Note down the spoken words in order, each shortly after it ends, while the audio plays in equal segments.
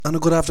And a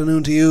good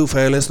afternoon to you,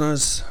 fair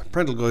listeners.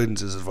 Parental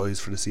guidance is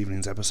advised for this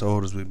evening's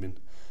episode, as we've been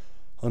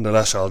on the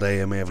lash all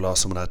day. I may have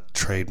lost some of that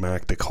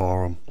trademark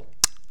decorum.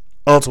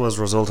 Also, as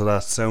a result of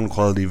that, sound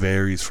quality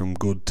varies from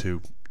good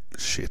to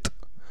shit.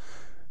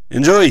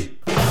 Enjoy!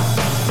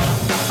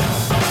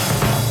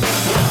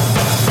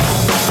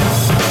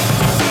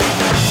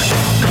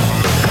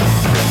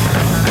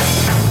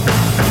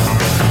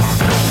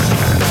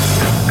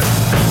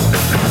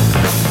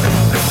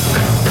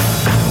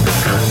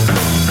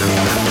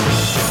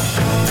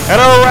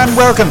 Hello and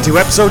welcome to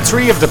episode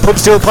 3 of the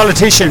Pubstool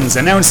Politicians,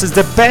 announced as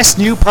the best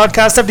new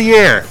podcast of the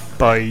year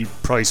by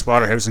Price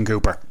Waterhouse and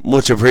Cooper.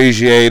 Much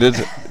appreciated.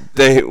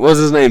 What's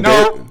his name?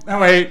 No,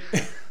 wait.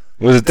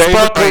 Was it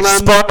David Cullinan?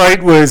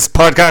 Spotlight was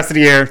podcast of the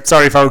year.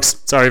 Sorry,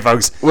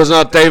 folks. Was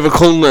not David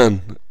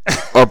Cullinan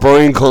or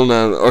Brian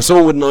Cullinan or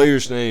someone with an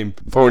Irish name?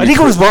 I think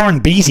it was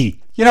Warren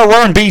Beatty. You know,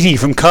 Warren Beatty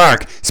from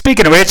Cork.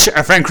 Speaking of which,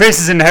 our friend Chris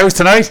is in the house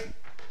tonight.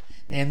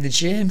 Name the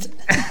chant.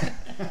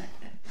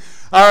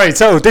 Alright,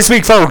 so this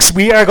week, folks,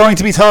 we are going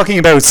to be talking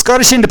about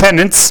Scottish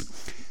independence,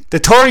 the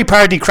Tory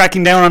party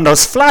cracking down on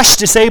those flash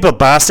disabled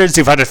bastards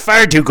who've had it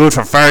far too good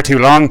for far too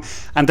long,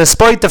 and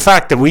despite the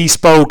fact that we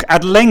spoke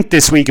at length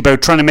this week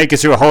about trying to make it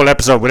through a whole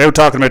episode without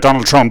talking about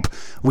Donald Trump,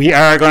 we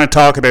are going to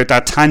talk about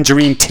that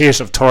tangerine tit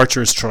of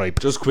torturous tribe.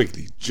 Just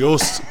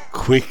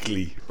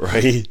quickly,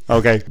 right?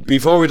 Okay.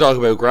 Before we talk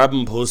about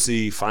grabbing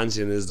pussy,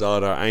 fancying his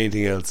daughter, or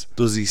anything else,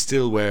 does he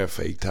still wear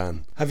fake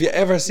tan? Have you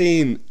ever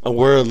seen a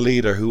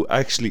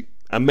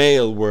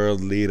male world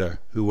leader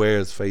who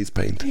wears face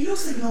paint? He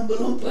looks like an Oompa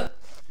Loompa.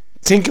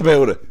 Think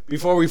about it.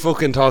 Before we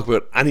fucking talk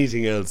about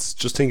anything else,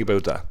 just think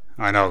about that.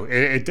 I know,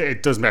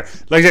 it doesn't matter.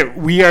 Like I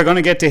said, we are going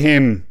to get to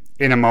him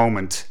in a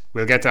moment.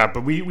 We'll get to that.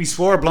 But we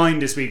swore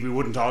blind this week we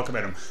wouldn't talk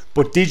about him.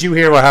 But did you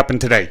hear what happened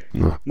today?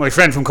 No. My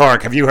friend from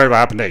Cork, have you heard what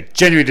happened today?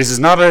 Genuinely,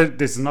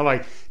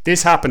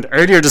 this happened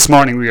earlier this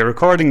morning. We are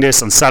recording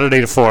this on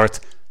Saturday the 4th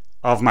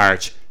of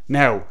March.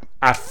 Now,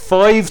 at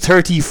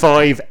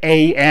 5:35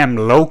 a.m.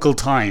 local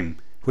time,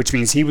 which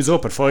means he was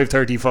up at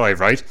 5:35,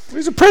 right?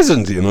 He's a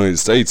president of the United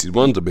States. He'd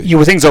want to be. You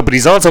would think so, but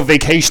he's also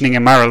vacationing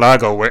in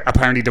Mar-a-Lago, where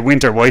apparently the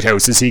winter White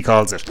House, as he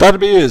calls it. That'd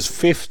be his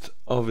 5th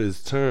of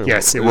his term.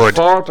 Yes, it his would.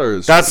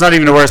 Fourth. That's not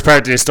even the worst part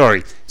of this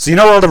story. So you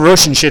know all the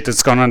Russian shit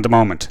that's gone on at the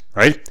moment,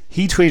 right?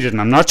 He tweeted, and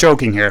I'm not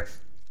joking here,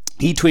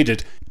 he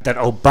tweeted that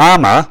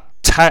Obama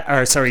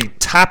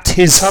tapped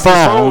his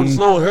phone.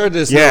 No, I heard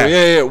this. Yeah.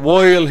 Yeah.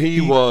 While he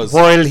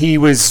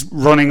was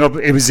running up,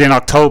 it was in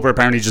October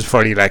apparently, just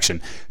before the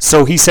election.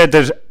 So he said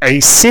that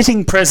a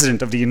sitting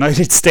president of the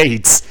United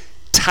States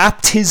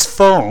tapped his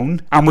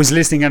phone and was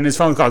listening on his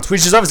phone calls,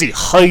 which is obviously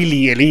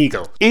highly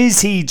illegal.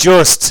 Is he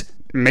just,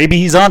 maybe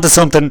he's onto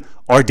something,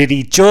 or did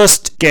he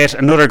just get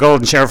another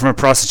golden shower from a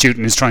prostitute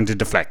and is trying to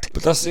deflect?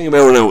 But that's the thing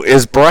about it now,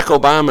 is Barack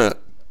Obama,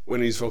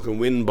 when he's fucking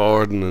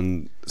windboarding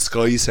and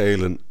sky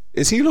sailing,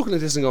 is he looking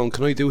at this and going,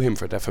 can I do him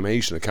for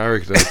defamation of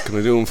character? Can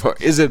I do him for...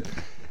 Is it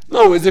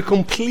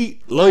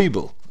complete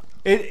libel?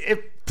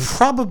 It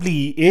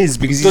probably is,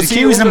 because he's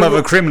accusing him of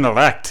a criminal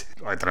act.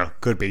 I don't know,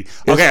 could be.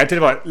 Okay, I tell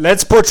you what,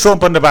 let's put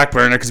Trump on the back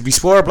burner, because we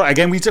swore...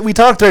 Again, we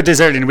talked about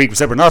this earlier in the week. We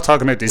said we're not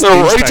talking about this.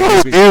 No,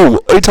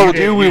 I told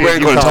you we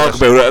weren't going to talk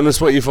about it, and that's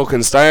what you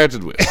fucking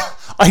started with.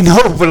 I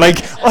know, but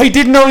I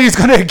didn't know he was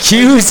going to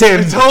accuse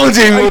him. I told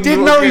you. I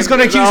didn't know he was going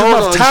to accuse him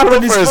of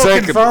tapping his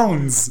fucking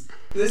phones.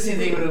 This is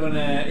the thing on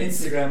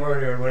Instagram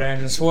earlier with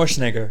Arnold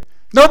Schwarzenegger.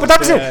 No, but that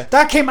was it.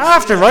 That came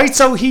after, right?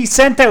 So he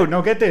sent out,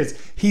 no, get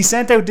this. He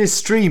sent out this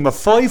stream of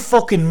 5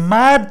 fucking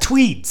mad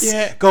tweets.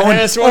 Yeah. Going,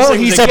 oh,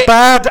 he's a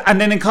bad,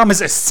 and then in comments,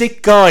 a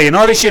sick guy, and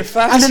all this shit.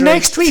 And the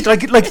next tweet,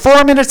 like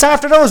 4 minutes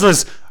after those,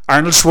 was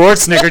Arnold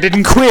Schwarzenegger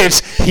didn't quit.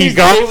 He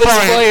got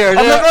fired.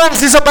 I'm like, oh,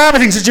 this Obama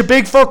thing such a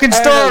big fucking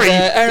story.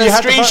 Arnold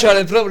screenshot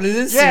and put up on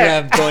his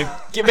Instagram going,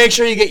 make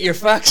sure you get your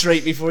facts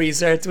right before you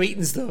start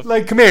tweeting stuff.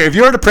 Like, come here, if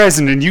you're the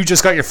president and you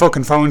just got your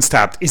fucking phones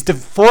tapped, is the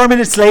 4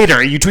 minutes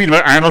later you tweet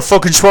about Arnold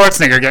fucking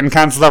Schwarzenegger getting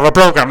cancelled off a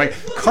program? Like,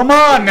 come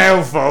on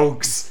now,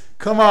 folks.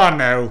 Come on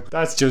now.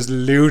 That's just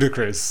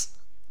ludicrous.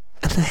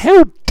 And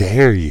how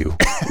dare you?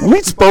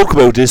 We spoke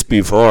about this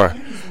before.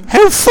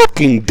 How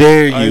fucking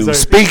dare you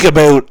speak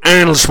about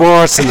Arnold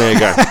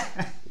Schwarzenegger?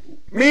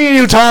 Me and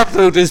you talked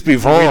about this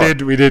before.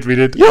 We did.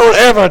 You don't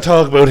ever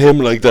talk about him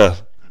like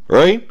that,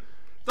 right?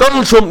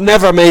 Donald Trump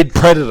never made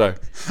Predator.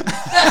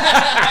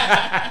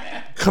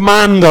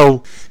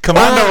 Commando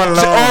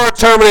alone. Or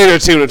Terminator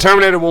 2. The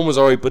Terminator 1 was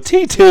alright, but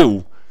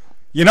T2.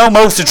 You know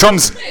most of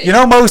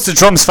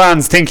Trump's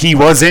fans think he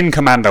was in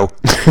Commando.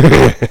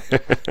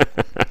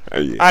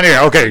 Anyway,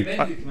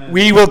 okay.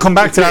 We will come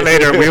back to that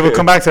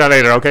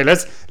later. Okay,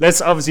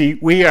 let's obviously,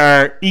 we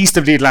are east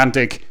of the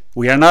Atlantic.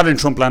 We are not in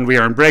Trump land, we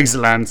are in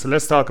Brexit land, so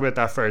let's talk about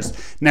that first.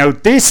 Now,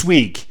 this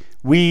week,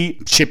 we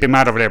ship him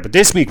mad over there, but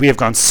this week we have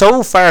gone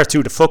so far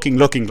through the fucking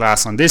looking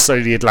glass on this side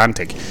of the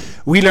Atlantic.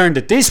 We learned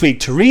that this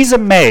week Theresa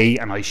May,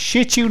 and I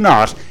shit you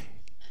not,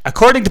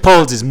 according to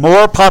polls, is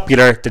more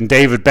popular than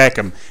David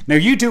Beckham. Now,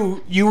 you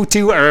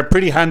two are a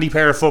pretty handy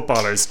pair of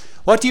footballers.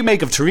 What do you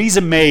make of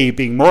Theresa May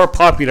being more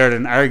popular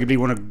than arguably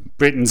one of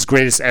Britain's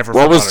greatest ever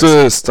What footballers? was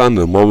the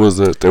standing? What was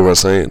it they were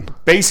saying?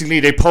 Basically,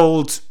 they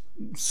polled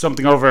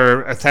something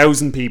over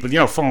 1,000 people,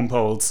 phone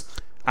polls.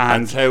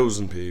 And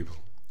 1,000 people.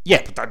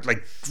 yeah, but that,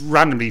 like,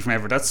 randomly from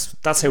everywhere.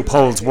 That's how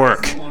polls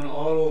work. Someone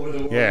all over the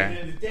world. Yeah.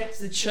 In the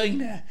depths of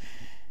China.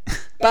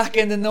 Back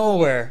into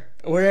nowhere.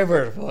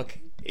 Wherever the fuck.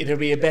 It'll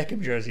be a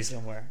Beckham jersey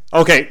somewhere.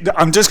 Okay,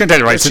 I'm just going to tell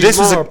you, right? So She's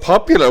this more was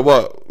popular.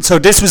 What? so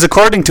this was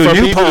according to For a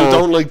new people who poll.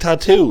 don't like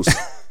tattoos.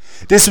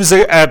 This was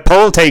a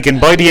poll taken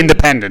by The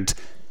Independent.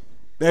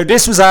 Now,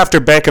 this was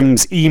after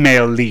Beckham's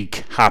email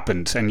leak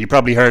happened, and you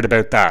probably heard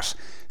about that.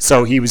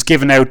 So he was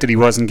given out that he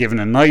wasn't given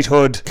a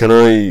knighthood. Can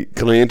I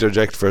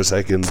interject for a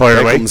second? Fire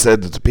Beckham away.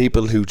 said that the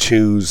people who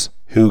choose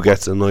who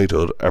gets a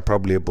knighthood are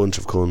probably a bunch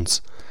of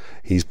cunts.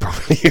 He's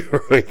probably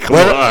right. Come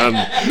on.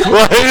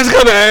 Who's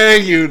going to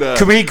argue that?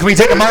 Can we take a Who's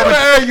going moment?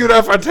 to argue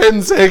that for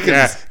 10 seconds?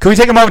 Yeah. Can we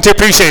take a moment to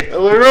appreciate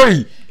Am I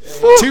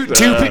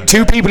right?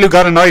 two people who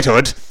got a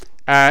knighthood?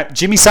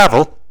 Jimmy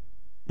Savile.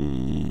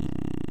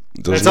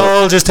 Let's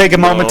all just take a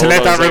moment to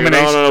let that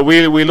ruminate. No.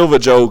 We love a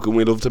joke and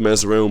we love to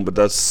mess around, but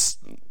that's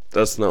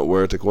not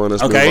worth it. Go on,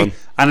 let's move Okay, on.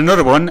 and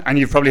another one, and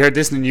you've probably heard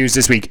this in the news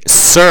this week,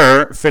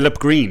 Sir Philip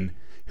Green,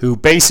 who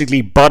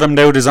basically bottomed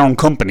out his own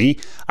company,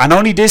 and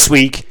only this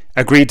week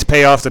agreed to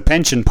pay off the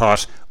pension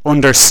pot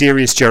under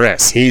serious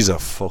duress. He's a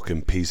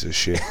fucking piece of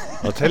shit.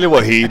 I'll tell you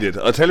what he did.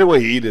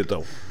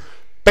 Though.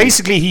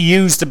 Basically, he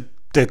used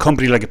the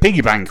company like a piggy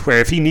bank, where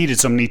if he needed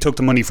something, he took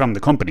the money from the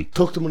company.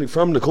 Took the money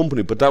from the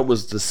company, but that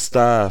was the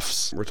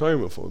staff's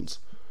retirement funds.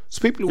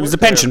 So people who It was the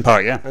worked there, pension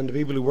pot, yeah. and the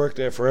people who worked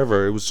there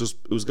forever, it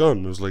was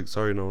gone. It was like,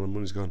 sorry, no, the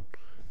money's gone.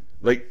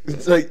 Like,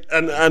 it's like,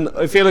 and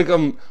I feel like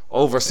I'm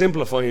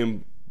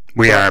oversimplifying.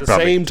 We but are, at the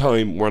probably. same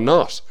time, we're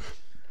not.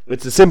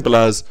 It's as simple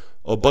as,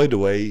 oh, by the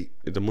way,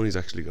 the money's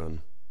actually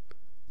gone.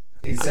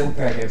 In South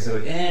Park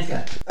episode. It's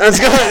gone. And it's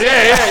gone.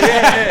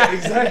 Yeah,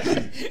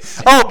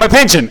 exactly. Oh, my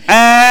pension,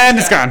 and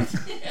it's gone.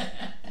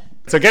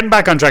 So getting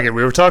back on track here,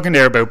 we were talking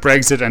there about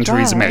Brexit and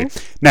Theresa May.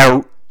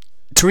 Now,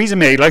 Theresa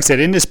May, like I said,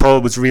 in this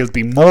poll was revealed to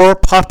be more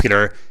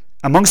popular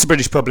amongst the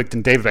British public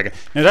than David Beckham.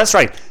 Now, that's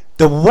right.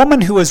 The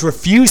woman who has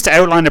refused to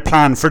outline a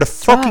plan for the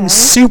fucking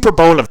Super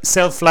Bowl of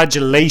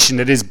self-flagellation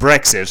that is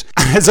Brexit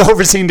and has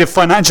overseen the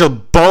financial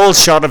ball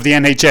shot of the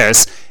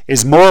NHS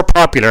is more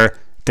popular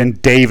than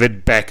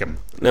David Beckham.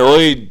 Now,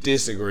 I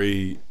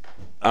disagree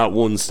at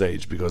one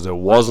stage because it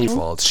wasn't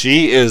false.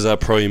 She is a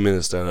prime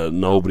minister that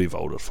nobody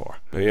voted for.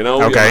 You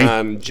know? Okay,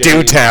 And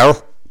do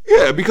tell.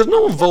 Yeah, because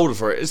no one voted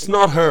for her. It's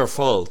not her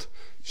fault.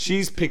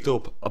 She's picked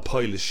up a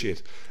pile of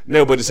shit.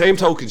 Now, by the same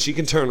token, she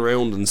can turn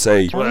around and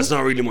say, well, that's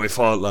not really my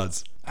fault,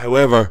 lads.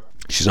 However,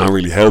 she's not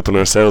really helping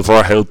herself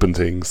or helping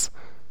things.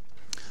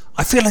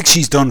 I feel like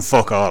she's done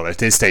fuck all at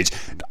this stage.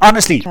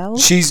 Honestly,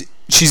 she's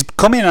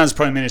come in as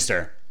Prime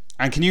Minister.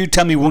 And can you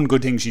tell me one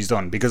good thing she's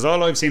done? Because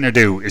all I've seen her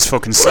do is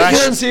fucking I can't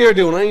slash. see her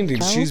doing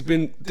anything. She's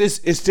been this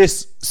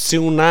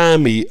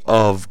tsunami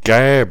of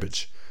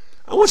garbage.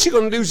 And what's she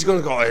going to do? She's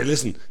going to go, hey,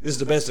 listen, this is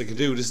the best I can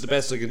do. This is the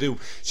best I can do.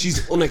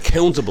 She's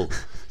unaccountable.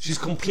 She's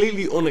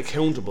completely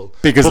unaccountable.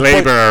 Because But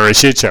Labour are a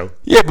shit show.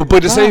 Yeah, but by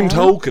the same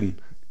token,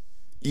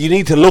 you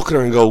need to look at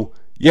her and go,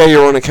 yeah,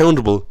 you're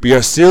unaccountable, but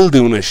you're still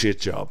doing a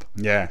shit job.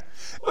 Yeah.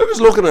 I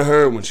was looking at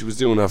her when she was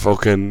doing that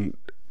fucking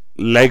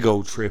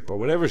Lego trip or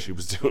whatever she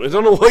was doing. I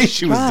don't know why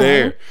she was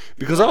there,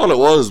 because all it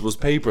was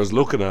papers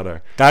looking at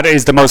her. That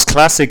is the most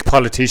classic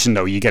politician,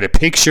 though. You get a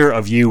picture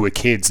of you with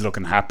kids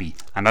looking happy.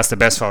 And that's the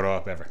best photo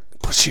op ever.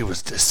 But she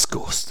was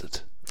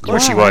disgusted. Of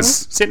course she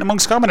was. Sitting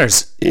amongst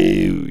commoners.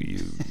 You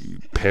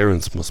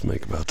parents must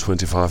make about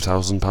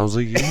 £25,000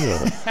 a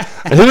year.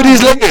 And who are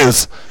these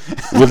ladies?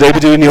 Will they be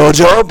doing your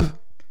job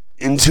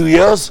in 2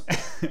 years?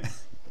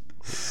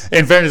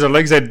 In fairness,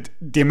 like I said,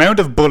 the amount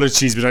of bullets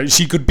she's been on,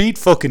 she could beat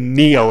fucking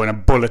Neo in a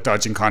bullet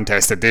dodging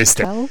contest at this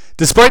stage.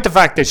 Despite the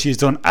fact that she's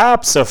done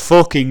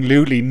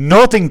absolutely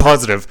nothing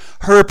positive,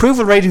 her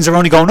approval ratings are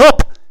only going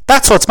up.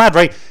 That's what's mad,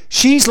 right?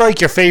 She's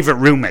like your favourite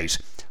roommate,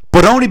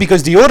 but only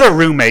because the other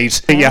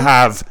roommate that you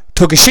have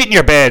took a shit in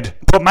your bed,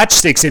 put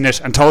matchsticks in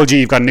it, and told you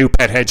you've got a new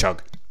pet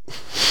hedgehog.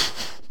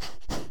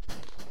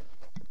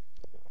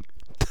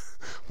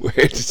 Where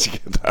did you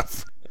get that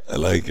from? I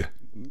like it.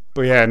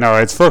 But yeah, no,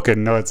 it's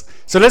fucking nuts.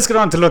 So let's get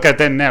on to look at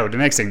then now, the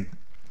next thing.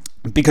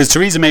 Because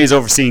Theresa May is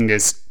overseeing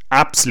this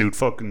absolute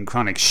fucking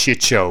chronic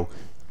shit show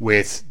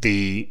with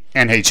the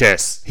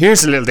NHS.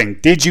 Here's a little thing.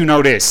 Did you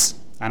know this?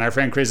 And our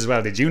friend Chris as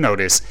well, did you know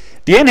this?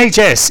 The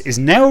NHS is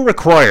now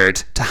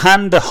required to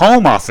hand the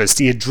Home Office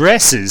the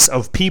addresses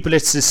of people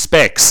it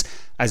suspects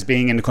as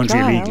being in the country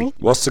illegally.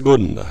 What's the good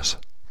in that?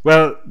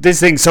 Well,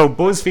 this thing, so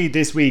BuzzFeed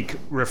this week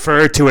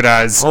referred to it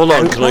as... Hold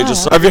on, can I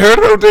just... Have you heard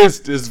about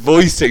this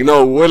voice thing?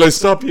 No, will I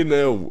stop you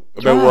now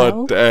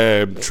about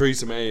what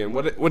Theresa May and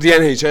what the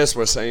NHS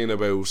were saying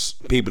about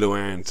people who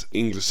aren't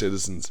English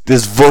citizens?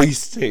 This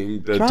voice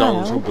thing that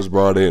Donald Trump was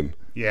brought in.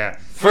 Yeah.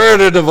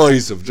 Further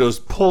divisive.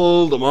 Just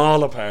pull them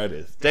all apart.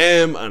 It's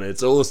them and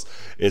it's us.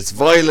 It's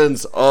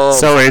violence of...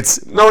 So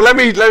it's... No, let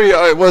me,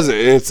 was it?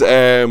 It's,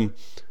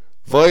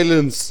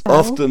 violence,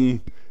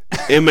 often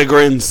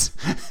immigrants,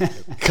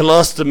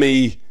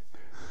 colostomy,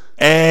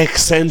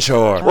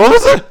 censure. What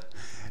was it?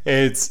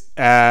 It's...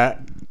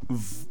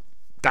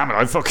 damn it,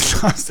 I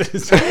fucking lost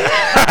this. Alright,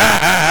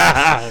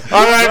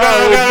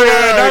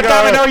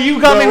 no, you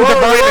got me with the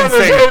violence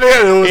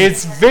thing.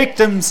 It's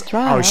victims...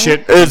 Oh,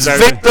 shit. It's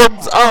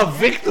victims of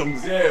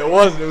victims. Yeah, it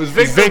was. It was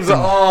victims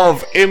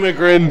of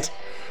immigrant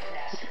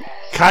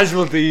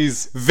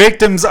casualties.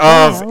 Victims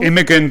of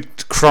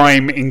immigrant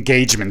crime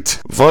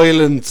engagement.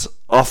 Violent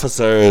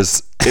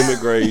officers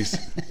immigrate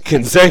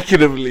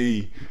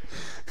consecutively,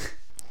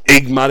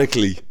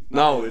 enigmatically.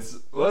 No, it's...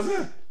 Was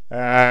it?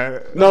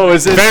 No,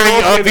 it's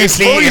very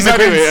obviously immigrants.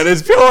 Anyway, and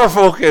it's pure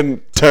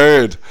fucking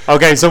turd.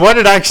 Okay, so what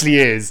it actually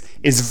is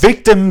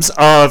victims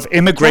of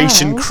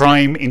Immigration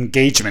Crime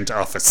Engagement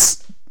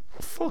Office.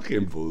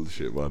 Fucking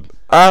bullshit, man.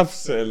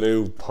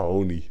 Absolute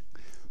pony.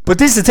 But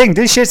this is the thing,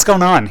 this shit's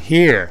going on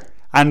here.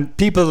 And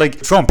people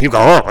like Trump, people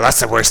go, oh, well,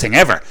 that's the worst thing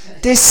ever.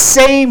 This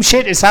same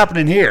shit is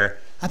happening here.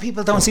 And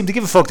people don't seem to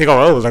give a fuck. They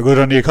go, oh, they're good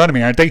on the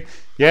economy, aren't they?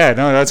 Yeah,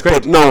 no, that's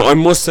great. But no, I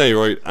must say,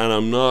 right, and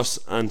I'm not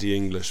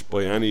anti-English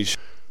by any...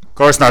 Of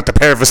course not, the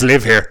pair of us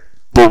live here.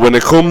 But when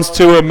it comes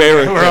to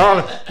America... We're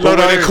all... But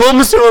when it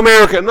comes to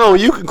America... No,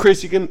 you can,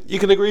 Chris, you can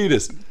agree with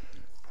this.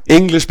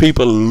 English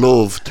people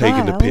love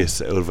taking the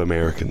piss out of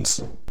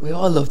Americans. We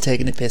all love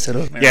taking the piss out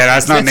of Americans. Yeah,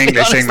 that's not an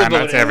English thing, man.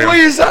 That's everyone.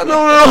 Why is that?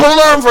 No, hold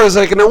on for a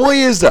second. Now, why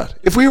is that?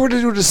 If we were to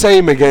do the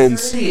same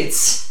against...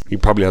 He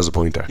probably has a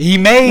point there. He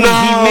may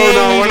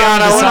we're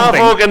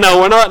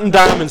not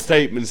endowment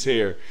statements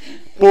here.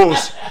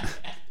 But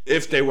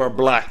if they were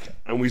black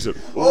and we said,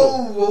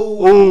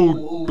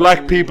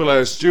 black people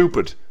are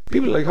stupid,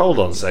 people are like, hold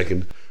on a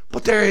second.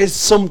 But there is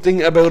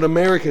something about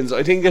Americans.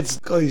 I think it's,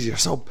 guys, you're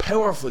so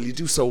powerful, you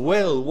do so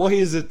well. Why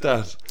is it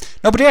that?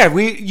 No, but yeah,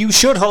 you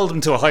should hold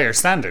them to a higher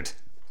standard.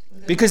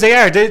 Because they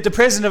are. The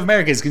President of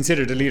America is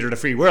considered the leader of the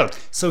free world.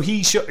 So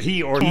he,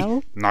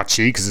 not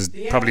she, because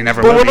it's probably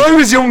never But will when be. I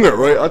was younger,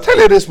 right, I'll tell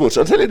you this much.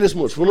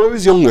 When I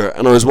was younger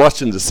and I was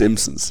watching The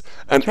Simpsons,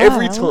 and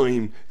every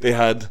time they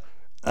had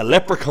a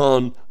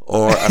leprechaun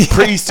or a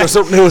priest or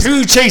something else.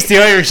 Who chased the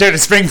Irish out of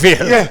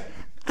Springfield? Yeah.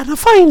 And a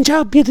fine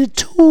job you did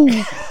too.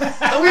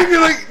 And we'd be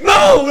like,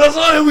 no, that's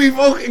not how we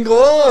fucking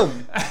go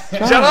on. You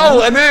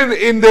know? And then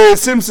in the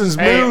Simpsons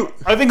movie,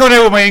 I've been going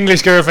out with my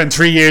English girlfriend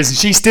 3 years and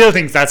she still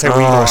thinks that's how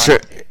we go on. Sure.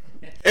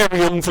 Every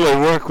young fellow I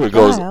work with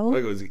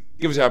goes,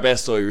 give us our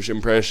best Irish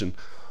impression.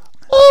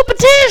 Oh,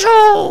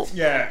 potato!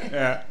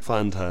 Yeah.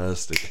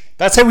 Fantastic.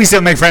 That's how we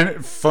still make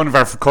fun of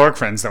our Cork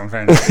friends, don't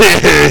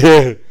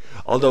we?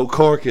 Although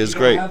Cork is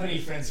great. I don't have any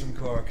friends from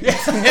Cork.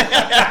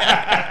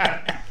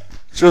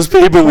 Just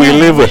people we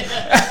live with.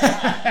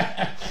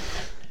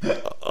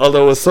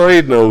 Although, a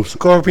side note,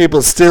 Cork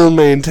people still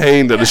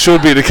maintain that it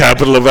should be the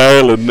capital of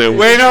Ireland now.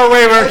 Wait,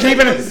 we're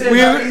keeping it.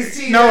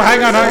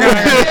 Hang on.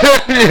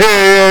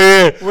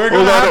 Yeah. We're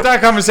going to have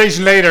that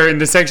conversation later in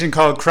the section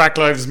called Crack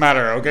Lives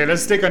Matter. Okay,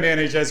 let's stick on the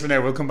NHS for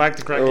now. We'll come back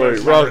to Crack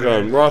Lives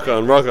Matter. Rock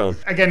on.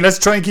 Again, let's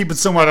try and keep it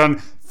somewhat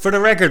on. For the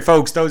record,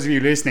 folks, those of you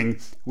listening,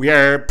 we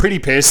are pretty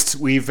pissed.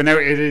 We've been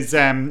out. It is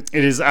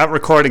at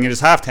recording. It is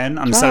 10:30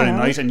 on a Saturday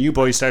night, and you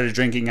boys started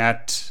drinking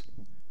at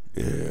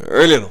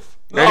early enough.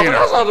 No, but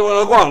that's not the one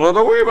I want.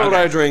 Don't worry about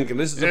our drinking.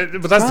 This is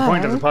but that's the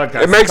point of the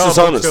podcast. It makes us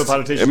honest.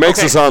 It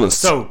makes us honest.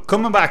 So,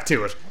 coming back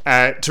to it,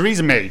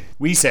 Theresa May,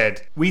 we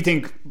said, we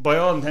think, by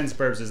all intents and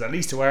purposes, at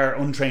least to our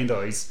untrained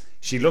eyes,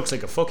 she looks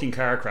like a fucking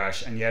car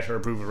crash, and yet her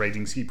approval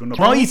ratings keep going up.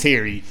 My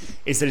theory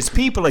is that it's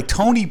people like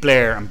Tony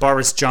Blair and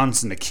Boris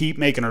Johnson that keep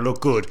making her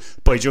look good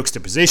by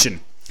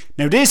juxtaposition.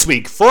 Now this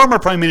week, former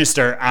Prime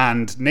Minister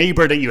and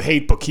neighbour that you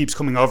hate but keeps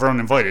coming over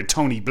uninvited,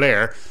 Tony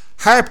Blair,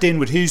 harped in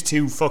with his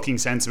 2 fucking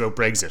cents about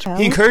Brexit.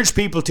 He encouraged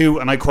people to,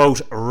 and I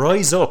quote,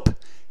 rise up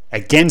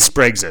against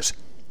Brexit.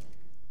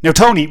 Now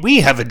Tony,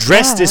 we have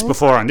addressed this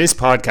before on this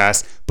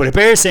podcast, but it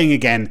bears saying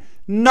again,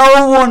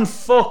 no one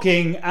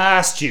fucking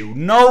asked you.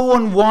 No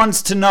one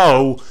wants to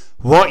know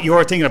what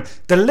you're thinking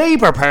of. The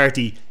Labour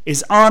Party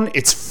is on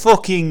its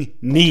fucking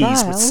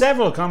knees, with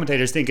several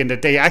commentators thinking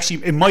that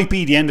it might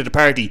be the end of the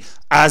party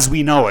as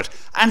we know it.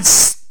 And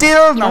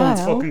still no one's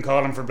fucking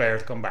calling for Blair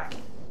to come back.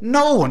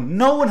 No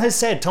one has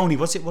said, Tony,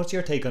 what's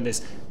your take on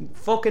this?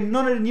 Fucking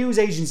none of the news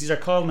agencies are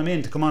calling them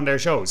in to come on their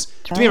shows.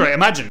 To me, right,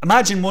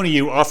 imagine one of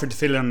you offered to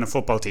fill in on a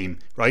football team,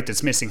 right,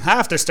 that's missing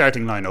half their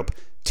starting lineup,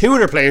 2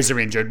 other players are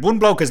injured, 1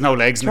 bloke has no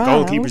legs, and the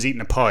goalkeeper's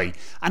eating a pie,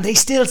 and they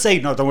still say,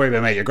 no, don't worry about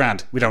it, mate, you're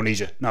grand, we don't need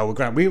you, no, we're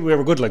grand,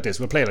 we're good like this,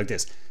 we'll play like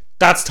this.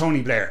 That's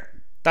Tony Blair.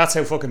 That's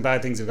how fucking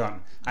bad things have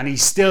gone. And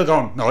he's still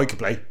going, no, I could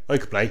play.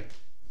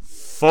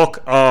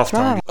 Fuck off,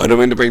 Tony. I don't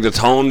mean to bring the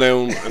tone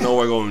down. I know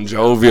we're going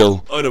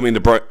jovial. I don't mean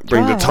to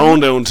bring the tone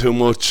down too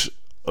much.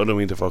 I don't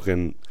mean to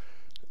fucking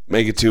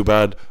make it too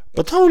bad.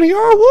 But Tony,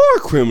 you're a war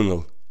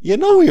criminal. You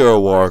know you're a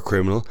war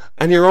criminal.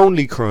 And your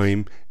only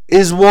crime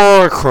is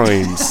war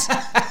crimes.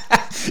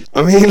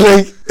 I mean,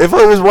 like, if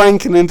I was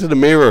wanking into the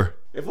mirror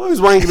If I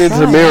was wanking into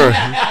the mirror,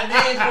 And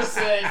then just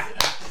even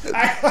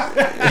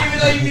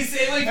though you can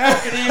say my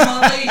fucking name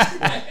all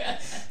night.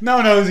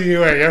 No,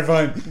 you're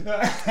fine.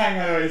 Hang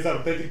on, wait,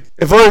 stop thinking.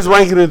 if I was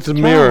wanking into the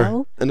mirror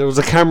Wow. and there was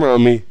a camera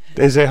on me,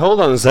 they say,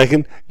 "Hold on a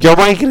second, you're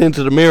wanking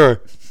into the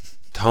mirror,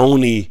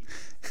 Tony.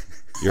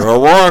 You're a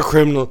war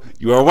criminal.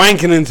 You are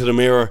wanking into the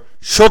mirror.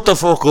 Shut the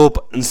fuck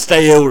up and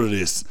stay out of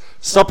this.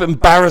 Stop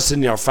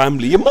embarrassing your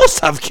family. You must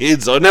have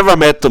kids. I never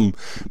met them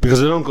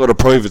because I don't go to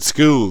private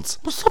schools.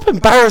 But stop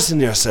embarrassing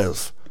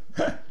yourself.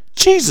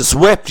 Jesus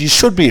wept. You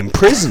should be in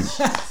prison."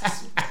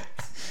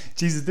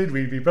 Jesus did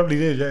weep. He probably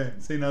did, yeah.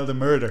 Seeing all the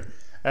murder.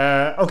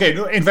 Okay,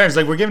 no, in fairness,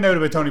 like we're giving out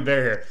about Tony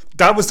Blair here.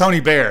 That was Tony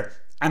Blair.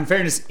 And in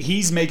fairness,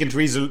 he's making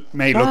Theresa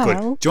May look good.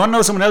 Wow. Do you want to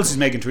know someone else who's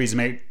making Theresa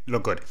May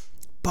look good?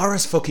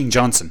 Boris fucking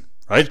Johnson,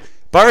 right?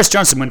 Boris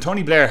Johnson, when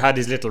Tony Blair had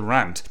his little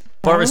rant,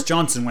 Boris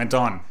Johnson went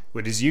on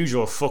with his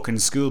usual fucking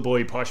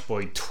schoolboy, posh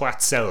boy,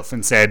 twat self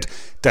and said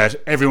that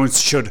everyone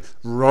should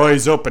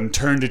rise up and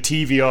turn the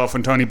TV off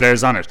when Tony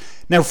Blair's on it.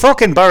 Now,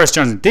 fucking Boris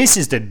Johnson, this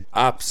is the...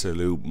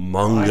 Absolute I know.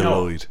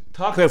 mongoloid.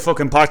 Talk about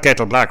fucking pot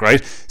kettle black,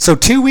 right? So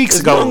 2 weeks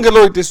Is ago...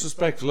 mongoloid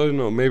disrespectful? I don't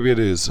know. Maybe it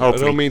is.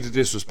 Hopefully. I don't mean to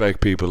disrespect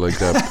people like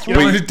that. You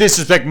don't want to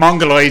disrespect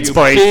mongoloids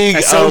by big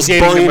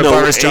associating them with albino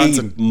Boris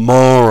Johnson.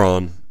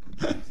 moron.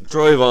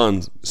 Drive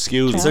on.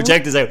 Excuse me. So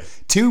check this out.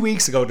 2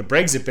 weeks ago, the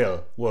Brexit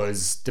bill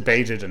was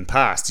debated and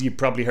passed. You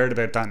probably heard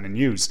about that in the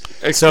news.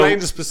 Explain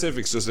the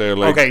specifics just there.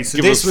 Like, Okay, so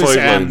give this us was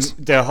 5 lines.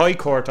 the High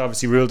Court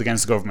obviously ruled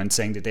against the government,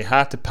 saying that they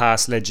had to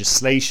pass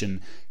legislation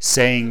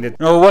saying that...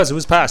 No, it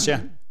was passed,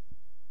 yeah.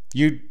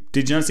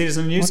 Did you not see this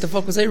in the news? What the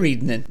fuck was I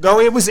reading then? No,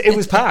 it was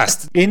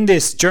passed. In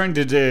this, during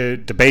the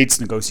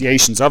debates,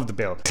 negotiations of the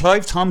bill,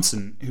 Clive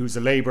Thompson, who's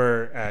the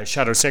Labour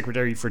Shadow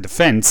Secretary for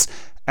Defence,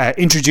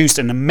 introduced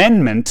an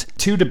amendment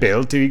to the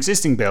bill, to the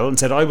existing bill, and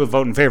said, I will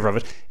vote in favour of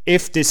it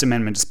if this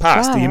amendment is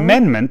passed. The Wow.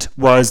 amendment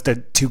was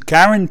that to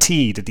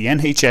guarantee that the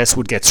NHS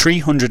would get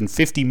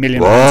 £350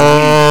 million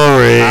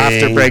Boring.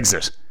 after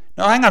Brexit.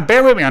 No, hang on,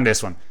 bear with me on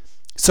this one.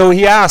 So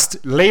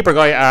Labour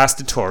guy asked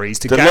the Tories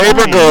to The guarantee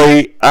Labour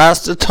guy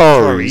asked the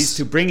Tories Tories.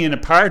 to bring in a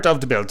part of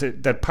the bill,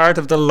 that part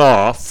of the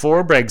law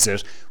for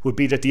Brexit would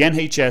be that the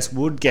NHS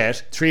would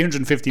get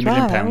 £350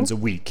 million Wow. a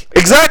week.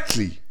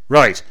 Exactly.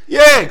 Right.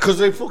 Yeah, because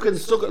they fucking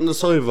stuck it on the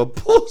side of a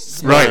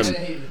bus. Right.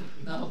 Man.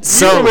 No.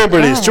 So, You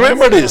remember this? Do you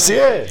remember this?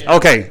 Yeah.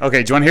 okay, do you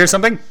want to hear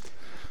something?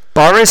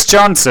 Boris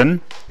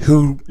Johnson,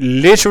 who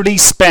literally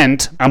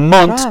spent a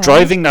month Wow.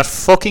 driving that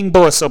fucking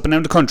bus up and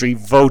down the country,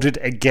 voted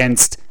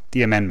against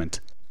the amendment.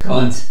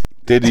 Cunt.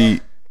 Did he?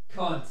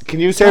 Cunt. Can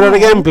you say that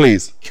again,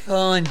 please?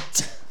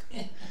 Cunt.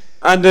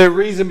 And the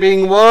reason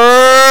being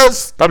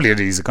was. Probably that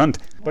he's a cunt.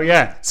 But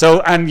yeah, so,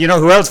 and you know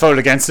who else voted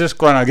against it?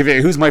 Go on, I'll give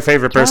you, who's my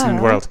favourite person in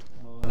the Wow. world?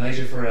 Oh,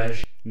 Nigel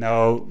Farage.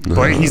 No,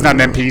 but he's not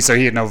an MP, so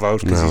he had no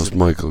vote because No, he's it's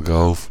Michael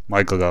Gove.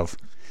 Michael Gove.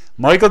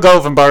 Michael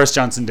Gove and Boris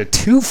Johnson, the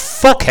two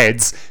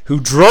fuckheads who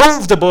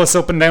drove the bus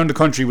up and down the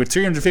country with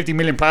 350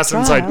 million plastered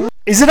inside.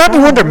 Is it any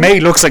wonder May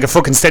looks like a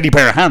fucking steady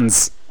pair of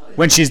hands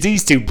when she's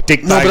these two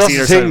dick No, bags but that's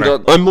either the side thing. of her?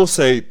 That I must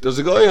say, there's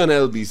a guy on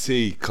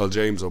LBC called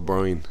James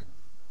O'Brien,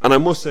 and I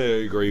must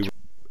say I agree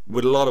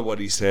with a lot of what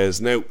he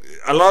says. Now,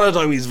 a lot of the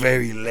time he's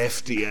very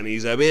lefty and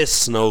he's a bit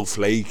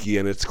snowflakey,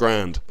 and it's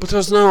grand, but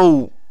there's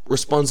no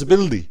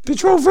responsibility. They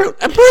drove around.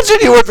 Imagine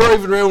you were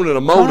driving around in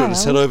a motor and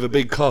said, "I have a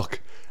big cock."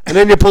 And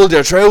then you pulled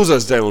your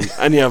trousers down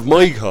and you have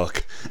my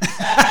cock.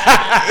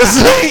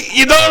 It's like,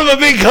 you don't have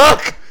a big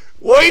cock.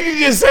 Why did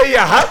you say you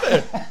have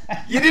it?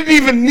 You didn't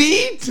even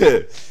need to.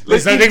 Like,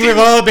 Listen, I you think we've didn't-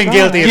 all been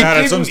guilty of you that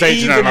at some didn't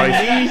stage in our even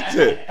life. need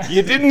to.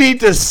 You didn't need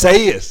to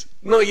say it.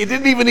 No, you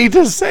didn't even need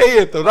to say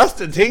it though. That's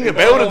the thing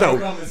about it though.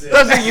 That's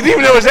it. You didn't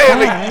even know what to say.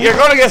 Like, you're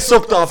gonna get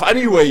sucked off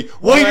anyway.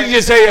 Why did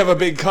you say you have a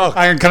big cock?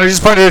 Iron, can I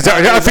just point it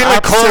out? I feel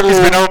like Cork has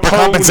been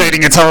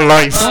overcompensating its whole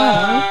life.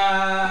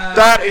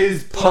 That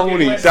is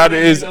pony. That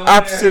is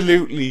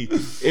absolutely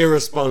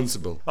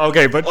irresponsible.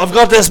 Okay, but I've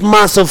got this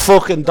massive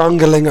fucking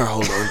dongalinger.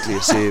 Hold on till you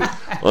see it.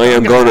 I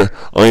am gonna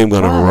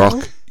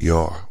rock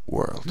your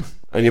world.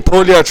 And you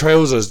pull your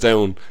trousers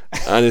down,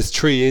 and it's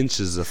 3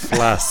 inches of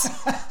flass.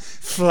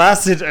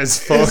 flaccid as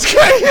fuck.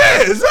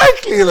 Yeah,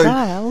 exactly. Like,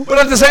 Wow. but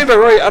at the same time,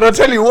 right? And I'll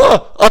tell you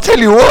what.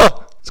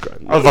 It's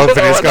grand. I'll vote for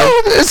this guy. No,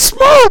 it's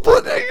small,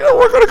 but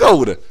we're gonna go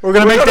with it. We're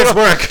gonna make this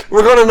work.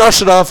 We're gonna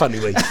nosh it off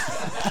anyway.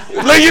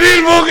 Like, you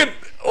didn't fucking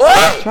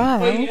what?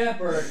 Wow. Yeah,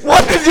 bird.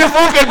 What did you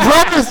fucking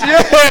promise?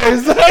 Yeah,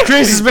 exactly.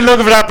 Chris has been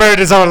looking for that bird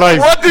his whole life.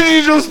 What did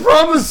you just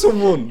promise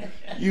someone?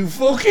 You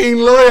fucking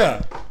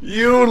liar.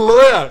 You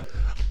liar.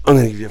 I'm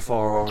gonna give you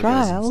 4 orgasms.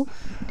 Trial.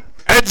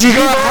 And she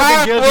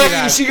got guilty of halfway.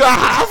 that. She got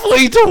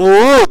halfway to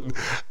 1,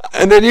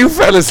 and then you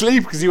fell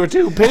asleep because you were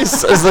too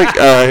pissed. I was like,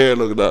 here,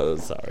 look at that.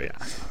 Sorry.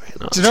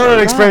 Do you know that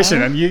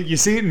expression? And you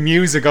see it in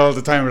music all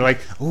the time. We're like,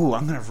 "Ooh,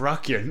 I'm gonna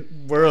rock your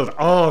world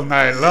all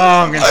night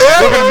long, and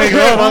we're gonna make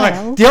love all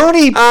night." The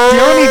only bloke.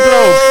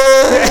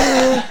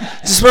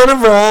 Just wanna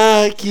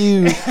rock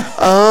you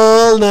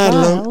all night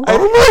long. I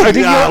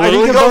think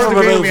you're go both from agreeing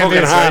about with me on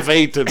fucking this, half right?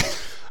 8 to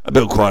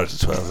about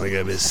 11:45. I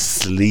get a bit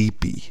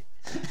sleepy.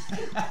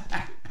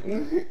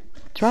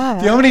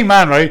 The only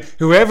man, right,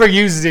 who ever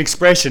uses the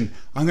expression,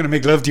 I'm going to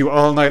make love to you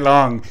all night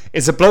long,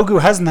 is a bloke who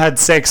hasn't had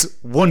sex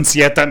once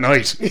yet that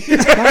night.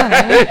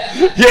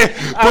 Yeah,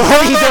 but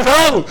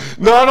hold on.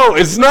 No,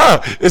 it's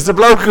not. It's the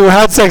bloke who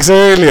had sex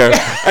earlier,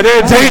 and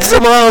then it takes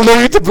him all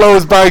night to blow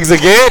his bags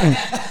again.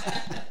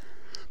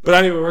 But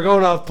anyway, we're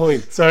going off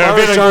point. Sorry, I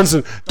Boris feel like-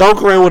 Johnson, don't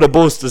go around with a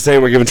bus to say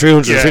we're giving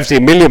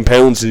 £350 million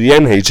to the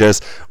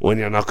NHS when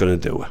you're not going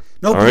to do it.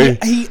 No, all but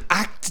right?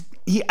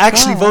 he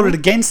actually voted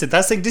against it.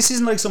 That's like, this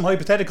isn't like some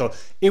hypothetical.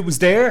 It was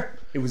there.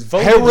 It was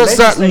voted. How was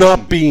that legislation.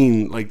 not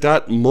being like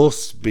that?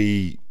 Must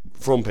be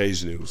front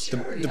page news.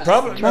 The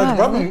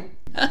problem.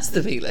 Has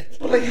to be like.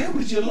 But like, how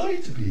would you lie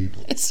to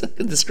people? It's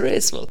fucking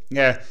disgraceful.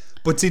 Yeah,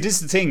 but see, this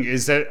is the thing: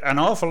 is that an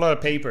awful lot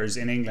of papers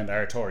in England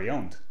are Tory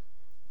owned.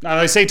 Now,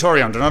 I say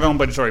Tory owned; they're not owned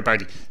by the Tory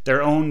party.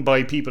 They're owned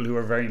by people who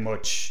are very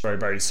much Tory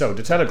party. So,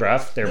 the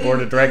Telegraph, their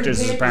board of directors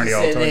is apparently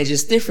all Tory. It's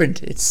just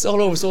different. It's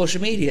all over social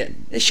media.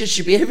 This shit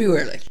should be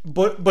everywhere. Like,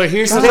 But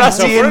here's the So thing: that's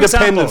so the for independent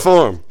example,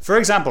 form. For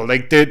example,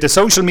 like the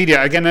social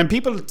media again, and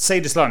people say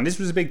this a lot. And this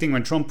was a big thing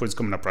when Trump was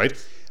coming up, right?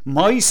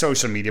 My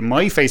social media,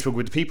 my Facebook,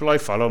 with the people I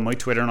follow, my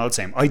Twitter, and all the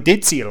same. I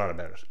did see a lot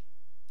about it.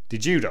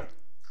 Did you though?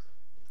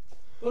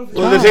 Well,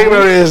 the thing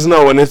about it is,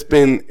 no, and it's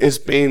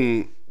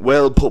been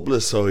well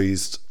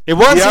publicised. It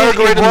was- the it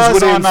algorithms was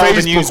within on all the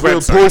Facebook news will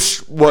websites. push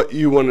what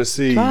you want to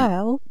see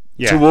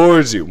Yeah.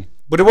 towards you.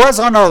 But it was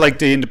on all like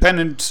the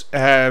independent.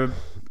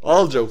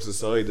 All jokes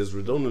aside, is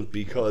redundant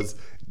because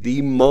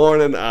the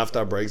morning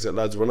after Brexit,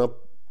 lads, we're not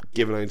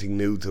giving anything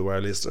new to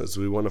our listeners.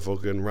 We want to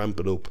fucking ramp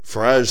it up.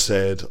 Farage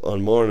said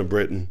on Morning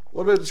Britain,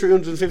 what about the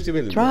 350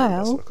 million? No,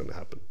 that's not going to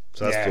happen.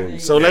 So that's Yeah. done.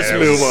 So let's Yeah,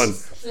 move on.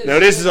 Now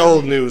this is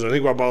old news. I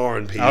think we're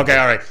boring people. Okay,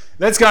 all right.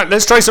 Let's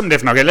try something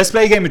different. Okay, let's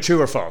play a game of true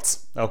or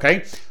false.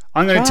 Okay,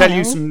 I'm going to tell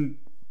you some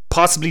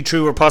possibly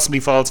true or possibly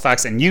false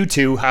facts, and you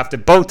two have to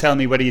both tell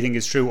me whether you think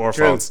it's true or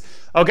false.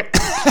 Okay.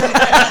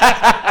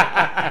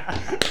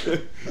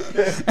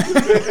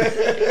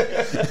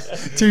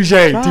 Touche.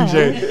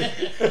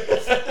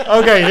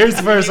 Okay, here's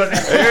the first one.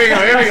 Here we go.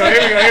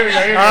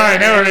 All right,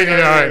 now we're ready. All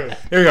right,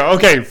 here we go.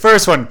 Okay,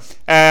 first one.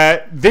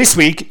 This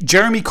week,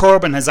 Jeremy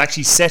Corbyn has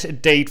actually set a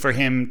date for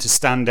him to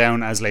stand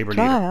down as Labour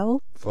leader.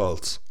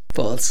 False.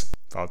 false.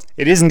 False.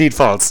 It is indeed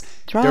false.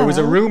 There was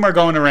a rumour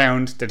going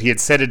around that he had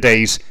set a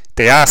date.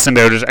 They asked him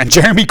about it, and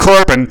Jeremy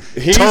Corbyn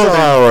He's told him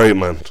alright,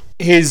 man.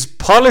 his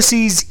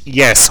policies.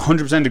 Yes,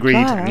 100% agreed.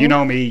 And you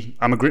know me.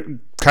 I'm a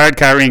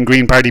card-carrying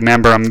Green Party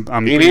member. I'm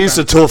He Green needs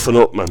to toughen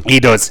up, man. He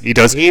does. He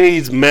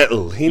needs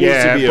metal. He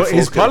needs to be a but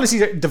his fucking-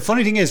 policies. The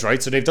funny thing is,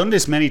 right? So they've done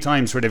this many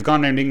times where they've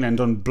gone around England and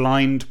done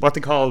blind, what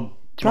they call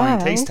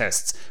blind taste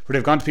tests, where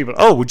they've gone to people.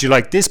 Oh, would you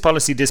like this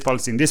policy, and this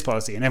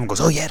policy? And everyone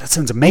goes, oh yeah, that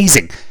sounds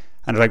amazing.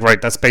 And they're like,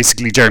 right, that's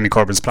basically Jeremy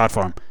Corbyn's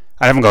platform.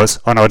 And everyone goes,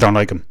 oh no, I don't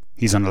like him.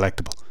 He's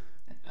unelectable.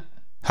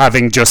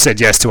 Having just said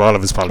yes to all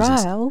of his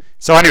policies.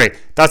 So anyway,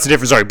 that's a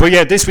different story. But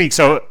yeah, this week,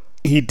 so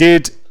he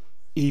did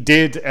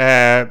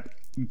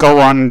go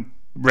on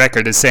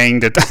record as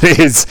saying that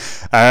is,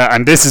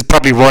 and this is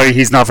probably why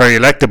he's not very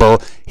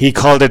electable. He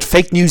called it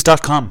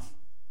fakenews.com.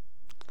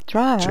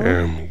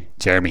 Jeremy.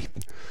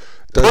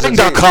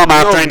 Pudding.com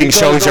after anything because,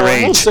 shows your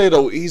I must age. say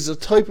though, he's a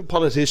type of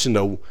politician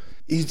though.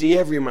 He's the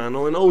everyman.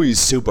 I know he's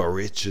super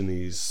rich and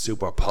he's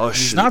super posh.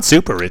 He's not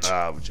super rich.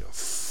 Would you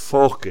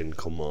fucking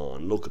come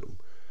on? Look at him.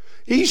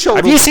 He showed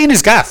Have up. you seen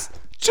his gaff?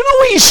 Do you know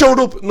when he showed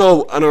up?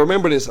 No, and I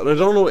remember this, and I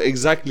don't know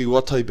exactly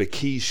what type of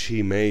quiche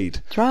he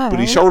made. But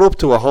he showed up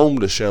to a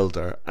homeless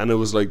shelter, and it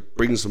was like,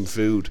 bring some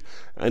food.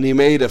 And he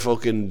made a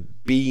fucking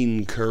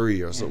bean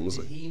curry or something.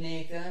 Did he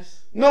make that?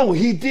 No,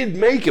 he did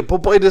make it, but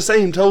by the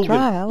same token,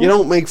 you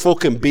don't make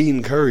fucking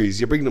bean curries.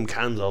 You bring them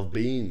cans of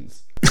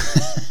beans.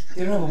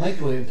 They don't have a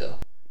microwave though.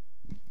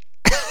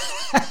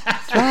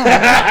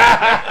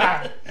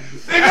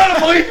 They got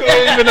a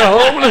microwave in a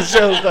homeless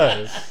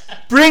shelter.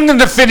 Bring them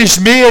the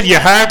finished meal, you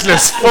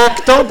heartless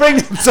fuck. Don't bring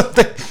them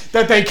something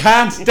that they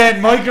can't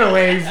then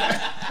microwave.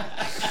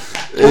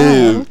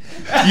 Ew.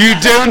 You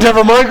don't have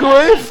a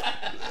microwave?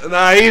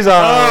 Nah, he's on.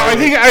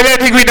 I don't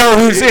think we know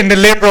who's in the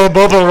liberal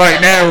bubble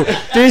right now.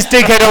 This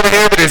dickhead over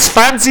here with his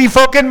fancy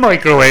fucking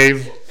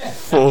microwave.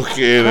 Fucking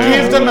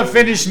Give them a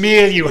finished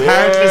meal, you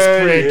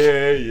heartless prick.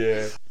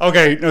 Yeah.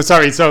 Okay, no,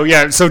 sorry. So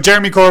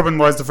Jeremy Corbyn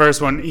was the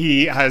first one.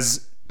 He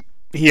has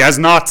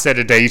not set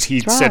a date. He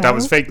said that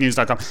was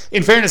fakenews.com.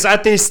 In fairness,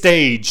 at this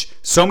stage,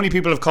 so many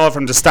people have called for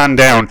him to stand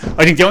down.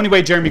 I think the only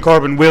way Jeremy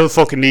Corbyn will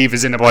fucking leave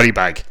is in a body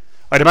bag.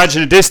 I'd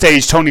imagine at this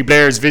stage, Tony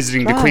Blair is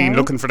visiting the Queen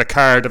looking for the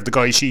card of the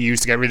guy she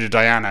used to get rid of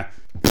Diana.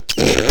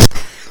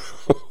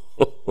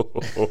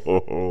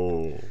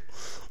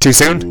 Too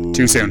soon?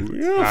 Too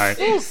soon. All right.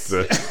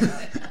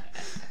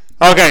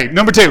 Okay,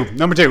 number two.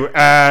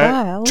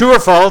 True or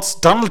false,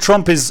 Donald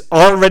Trump is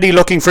already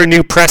looking for a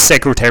new press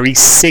secretary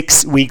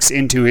 6 weeks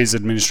into his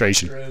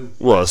administration. True.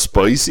 What,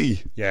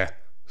 spicy? Yeah.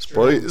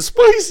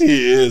 Spicy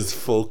is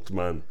fucked,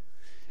 man.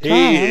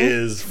 He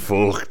is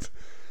fucked.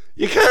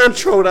 You can't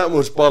throw that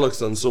much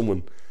bollocks on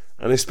someone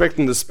and expect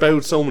them to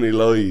spout so many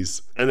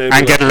lies and then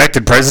And get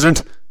elected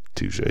president?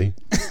 touche.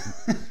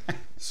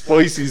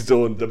 Spicy's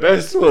done. The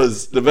best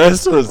was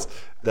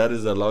that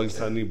is a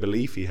long-standing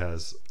belief he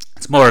has.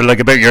 It's more like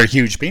about your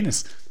huge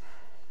penis.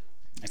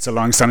 It's a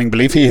long-standing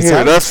belief he has.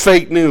 Yeah, that's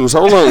fake news.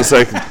 Hold on a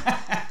second.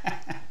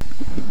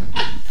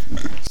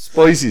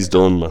 Spicy's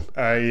done, man.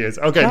 Yes.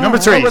 Okay, number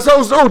 3.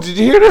 No, did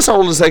you hear this?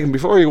 Hold on a second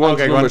before you went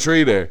Okay, to go number on.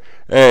 3 there.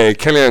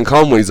 Kellyanne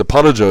Conway's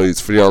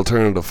apologised for the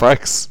alternative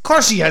facts. Of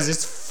course she has.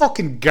 It's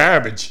fucking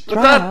garbage.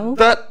 But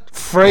that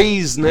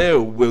phrase now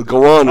will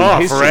go on in Oh,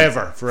 history.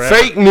 forever.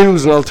 Fake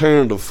news and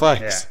alternative Yeah,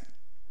 facts.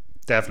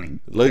 definitely.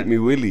 Like me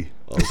Willie.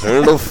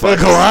 Alternative Will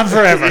facts. go on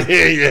forever.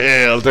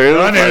 yeah, Go alternative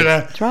on here,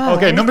 facts. then.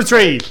 Okay, number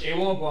 3. It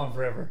won't go on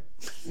forever.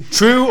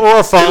 True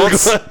or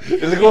false?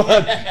 It'll go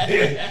on.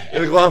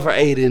 It'll go on for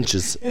 8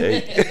 inches.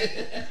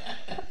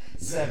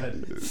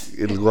 7.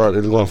 It'll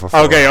go on for 4.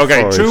 Okay. 4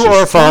 True inches.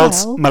 or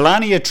false? Well.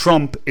 Melania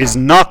Trump is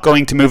not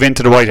going to move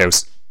into the White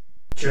House.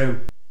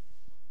 True.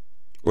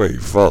 Wait,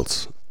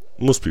 false.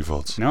 Must be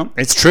false. No,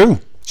 it's true.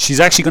 She's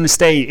actually going to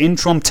stay in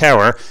Trump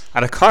Tower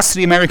at a cost to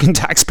the American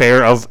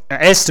taxpayer of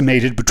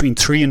estimated between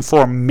 $3 and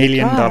 $4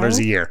 million Wow. a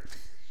year.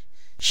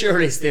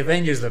 Surely it's the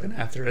Avengers looking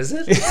after, is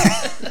it?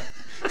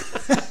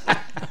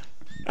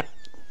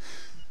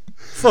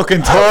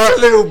 Fucking Thor.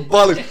 Absolute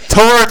bollocks.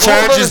 Thor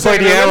charges by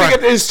the Let me hour.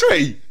 get this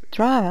straight.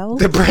 Trial.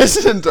 The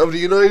president of the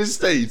United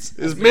States,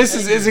 his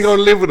missus isn't going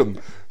to live with him.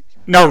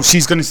 No,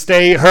 she's going to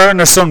stay. Her and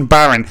her son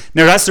Barron.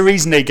 Now that's the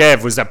reason they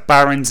gave, was that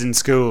Barron's in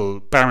school.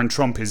 Barron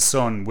Trump, his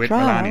son with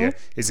Wow. Melania,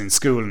 is in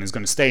school and is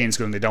going to stay in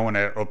school. And they don't want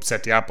to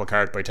upset the apple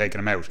cart by taking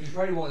him out. You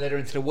probably won't let her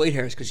into the White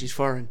House because she's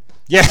foreign.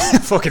 Yeah,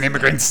 fucking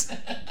immigrants.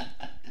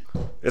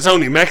 It's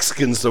only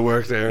Mexicans that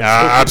work there.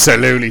 Yeah,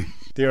 absolutely.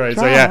 Right,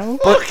 so yeah. Trial.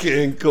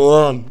 Fucking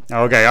go on.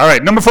 Okay, all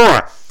right. Number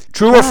 4.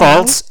 True or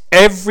false?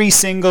 Every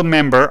single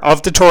member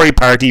of the Tory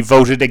party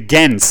voted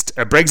against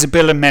a Brexit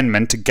Bill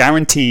amendment to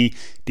guarantee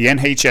the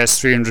NHS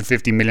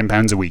 £350 million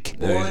a week.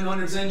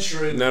 100%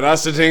 true. Now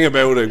that's the thing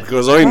about it,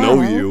 because I know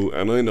Wow. you,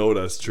 and I know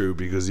that's true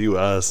because you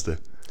asked it.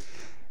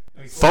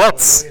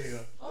 False.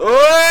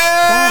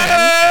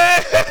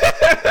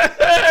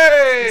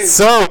 Hey!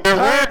 So,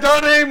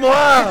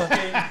 Pardonnez-moi!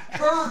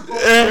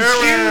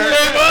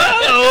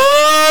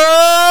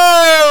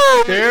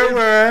 there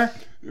were.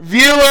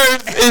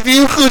 Viewers, if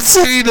you could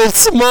see the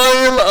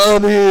smile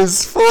on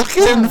his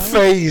fucking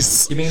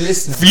face. You mean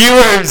listening?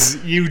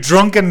 Viewers, you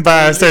drunken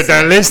bastard,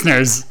 they're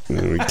listeners.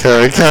 We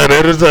can't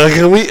edit that,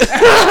 can we?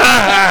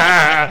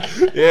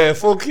 Yeah,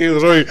 fuck you,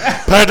 right.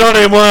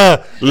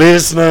 Pardonnez-moi,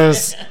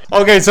 listeners.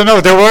 Okay, so no,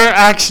 there were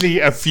actually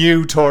a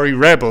few Tory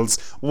rebels.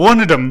 One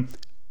of them,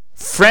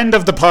 friend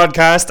of the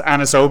podcast,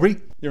 Anna Sobry.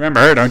 You remember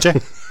her, don't you?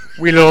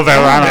 We love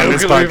our Anna on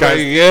this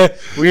podcast. Yeah,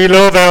 We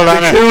love our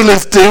Anna.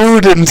 coolest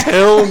dude in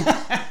town.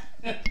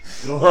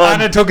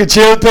 Anna took a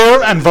chill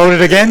pill and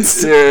voted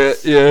against. Yeah.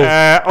 Took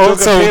a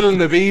Also, pill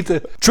and a beat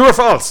it. true or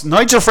false?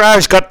 Nigel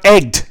Farage got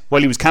egged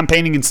while he was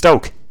campaigning in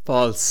Stoke.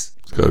 False.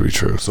 It's gotta be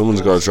true. Someone's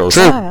gotta throw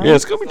True. some. Yeah,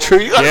 it's gotta be true.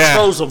 You gotta Yeah.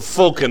 throw some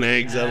fucking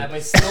eggs at him.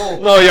 It's Stoke.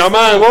 No, yeah,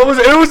 man. What was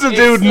it? Who was the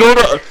dude?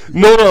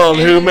 Nuttall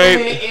who made.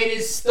 It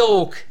is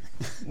Stoke.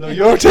 No,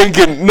 you're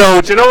thinking.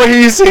 No, do you know what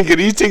he's thinking?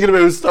 He's thinking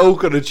about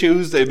Stoke on a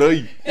Tuesday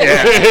night.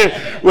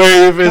 Yeah.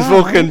 Where if his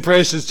fucking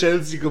precious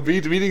Chelsea could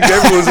beat him, he thinks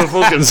everyone's a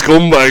fucking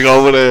scumbag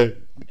over there.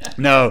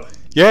 No.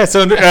 Yeah,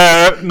 so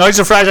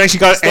Nigel Farage actually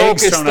got Stoke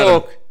eggs is thrown at him.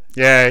 Stoke.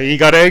 Yeah, he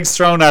got eggs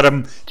thrown at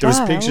him. There was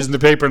Wow. pictures in the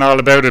paper and all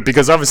about it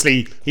because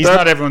obviously he's That-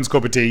 not everyone's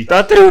cup of tea.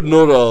 That dude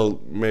Nuttall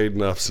made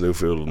an absolute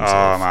fool of Oh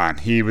himself. man,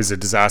 he was a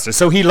disaster.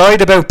 So he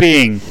lied about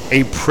being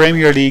a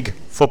Premier League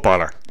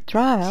footballer.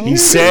 Trial. He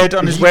said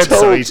on his He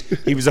website told-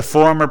 he was a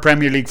former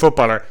Premier League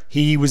footballer.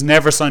 He was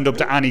never signed up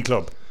to any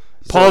club.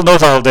 Paul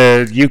Nuttall,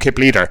 the UKIP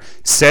leader,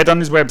 said on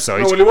his website.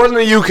 No, well, he wasn't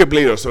a UKIP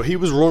leader, so he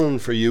was running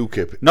for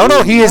UKIP.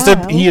 No, he is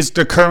Wow. he is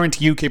the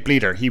current UKIP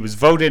leader. He was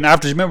voted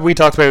after. Remember we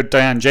talked about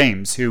Diane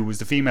James, who was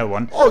the female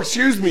one. Oh,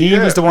 excuse me. He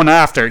yeah. was the one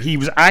after. He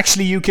was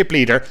actually UKIP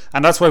leader,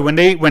 and that's why when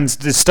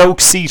the Stoke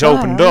seat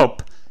opened Wow.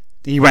 up,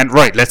 he went,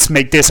 right, let's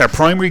make this our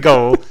primary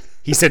goal.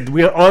 He said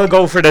we'll all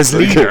go for it as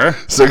leader.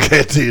 So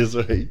get this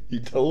right. He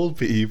told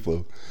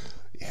people,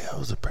 "Yeah, I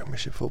was a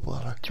Premiership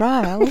footballer."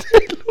 Trial.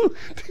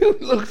 They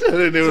looked at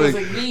it. They So were it's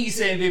like, like me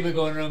saying people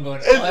going around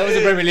going, oh, I was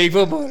a Premier League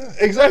footballer.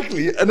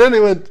 "Exactly." And then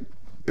he went,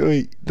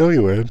 "Wait, no,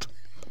 you weren't."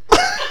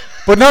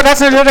 But no, that's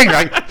not the thing,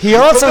 right? He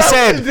also that's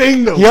said the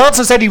thing, though. he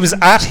also said he was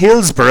at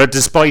Hillsborough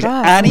despite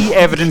Wow. any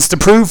evidence to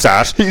prove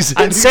that. He said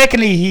And he-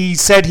 secondly, he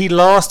said he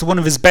lost one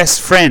of his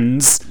best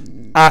friends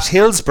at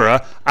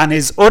Hillsborough, and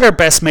his other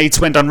best mates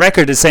went on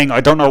record as saying,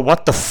 "I don't know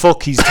what the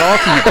fuck he's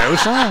talking about."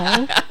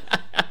 Trial.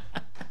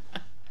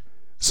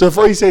 So if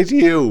I say to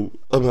you,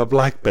 "I'm a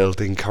black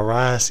belt in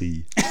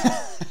karate,"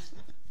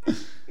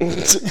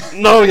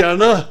 no, you're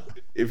not.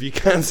 If you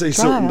can't say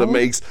something that Trial.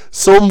 makes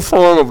some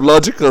form of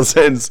logical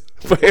sense,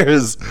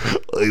 whereas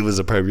I was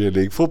a Premier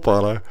League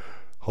footballer.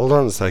 Hold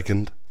on a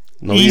second.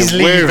 No, you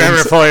Easily weren't.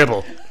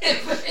 verifiable.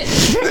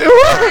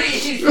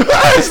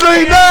 It's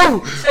like,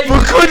 no,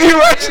 but could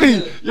you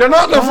actually? You're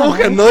not in a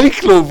fucking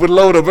nightclub with a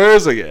load of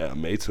birds. Like, yeah,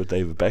 I'm mates with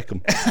David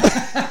Beckham.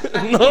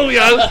 No,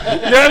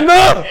 you're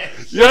not.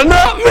 You're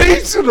not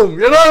mates with them.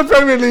 You're not a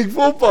Premier League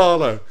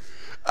footballer.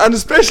 And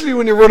especially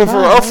when you're running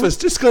for office,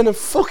 this kind of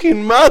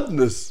fucking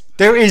madness.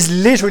 There is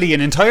literally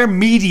an entire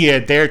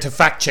media there to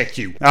fact check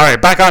you. All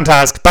right, back on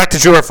task. Back to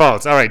true or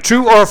false. All right,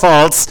 true or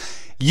false?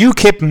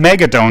 UKIP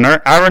mega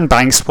donor Aaron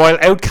Banks, while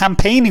out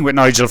campaigning with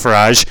Nigel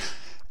Farage,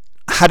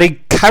 had a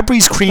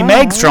Cadbury's cream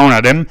egg thrown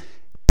at him,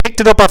 picked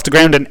it up off the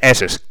ground and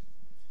ate it.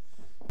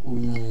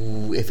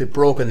 Ooh, if it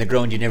broke on the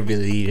ground, you'd never be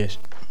able to eat it.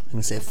 I'm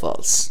going to say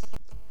false.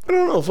 I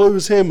don't know if I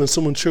was him and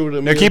someone threw it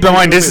at me. Now keep in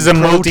mind, this is a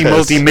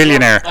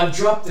multi-millionaire. I've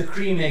dropped the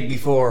cream egg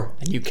before,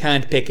 and you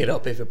can't pick it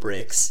up if it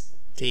breaks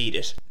to eat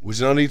it. Would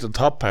you not eat the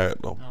top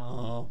part though?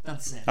 Oh,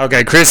 that's it.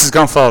 Okay, Chris has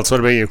gone false. What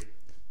about you?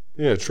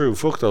 Yeah, true.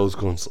 Fuck those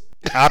guns.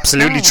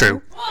 Absolutely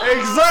true.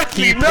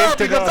 Exactly. No,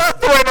 picked it because up. that's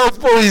the way those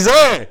boys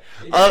are.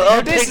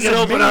 I'll this pick is it a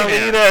up and I'll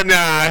millionaire. eat it.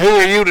 Nah, who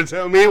are you to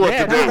tell me what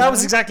Yeah, to do? that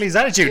was exactly his It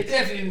attitude.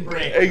 definitely didn't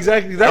break.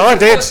 Exactly. Oh,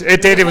 That's it did.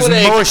 It did. It was Full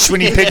egg. mush when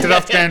he picked it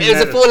up then. It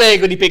was a full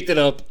egg when he picked it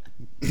up.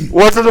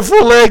 What's in a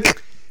full leg?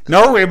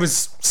 No, it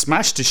was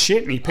smashed to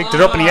shit and he picked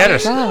it up and he ate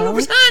it. Out of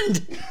his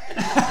hand.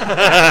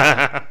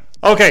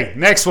 Okay,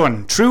 next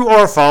one. True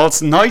or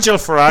false? Nigel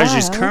Farage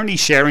is currently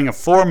sharing a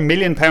 £4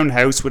 million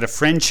house with a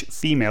French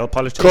female Of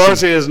politician.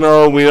 course he is.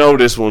 No, we know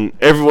this one.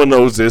 Everyone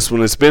knows this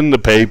one. It's been in the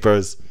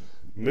papers.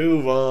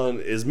 Move on.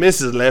 His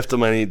missus left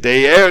him and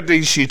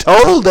she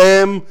told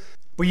them.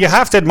 But you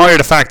have to admire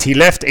the fact he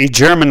left a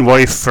German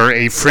wife for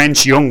a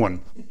French young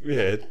one.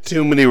 Yeah,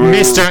 too many rules.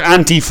 Mr.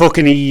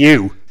 Anti-fucking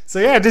EU. So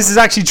yeah, this is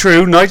actually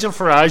true. Nigel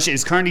Farage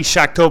is currently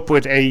shacked up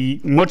with a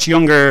much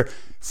younger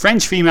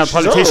French female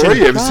politician. Oh, right,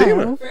 have you seen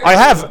her? I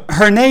have.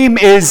 Her name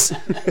is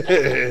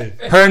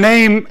her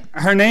name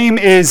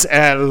is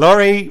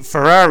Laurie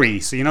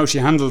Ferrari. So you know she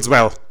handles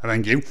well.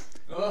 Thank you.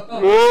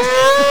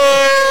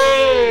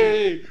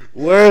 Hey!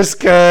 Worst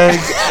gag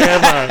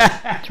ever.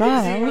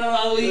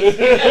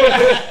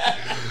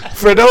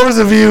 For those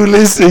of you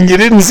listening, you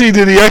didn't see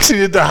that he actually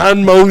did the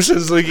hand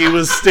motions like he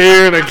was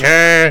steering a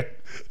car.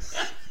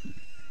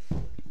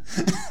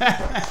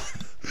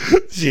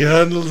 She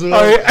handles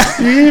it.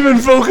 You even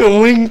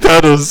fucking winked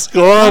at us.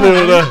 Go on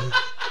with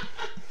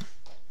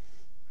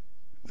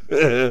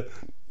that.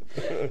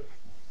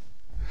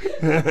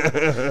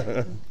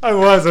 I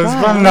was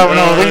running that one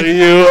all week.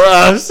 You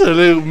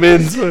absolute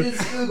mince. I got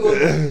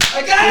it!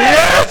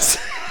 Yes!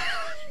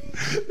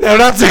 Now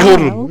that's a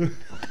good one.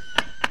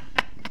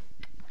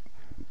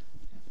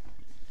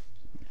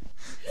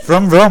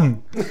 From.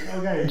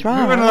 Okay,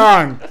 moving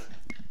along.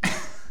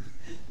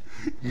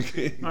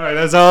 Alright,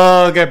 let's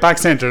all get back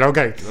centered.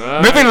 Okay.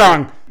 Moving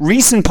along.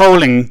 Recent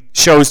polling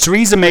shows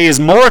Theresa May is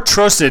more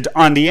trusted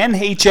on the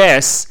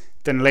NHS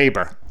than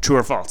Labour. True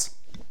or false?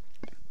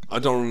 I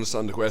don't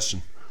understand the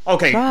question.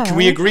 Okay, can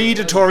we agree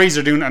the Tories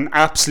are doing an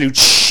absolute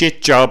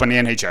shit job on the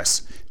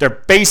NHS? They're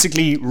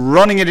basically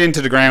running it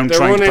into the ground, They're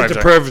trying to running into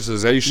privatize.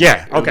 privatisation.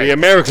 Yeah, It'll okay. be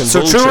American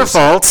So bullshit. true or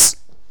false?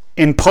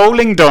 In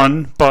polling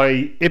done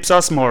by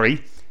Ipsos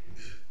Mori,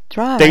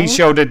 they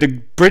show that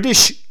the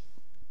British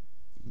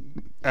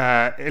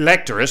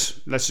electorate,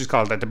 let's just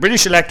call it that, the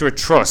British electorate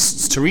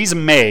trusts Theresa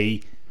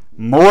May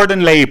more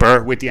than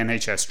Labour with the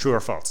NHS. True or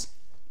false?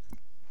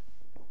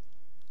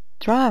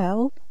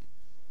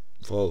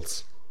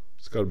 False.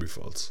 It's got to be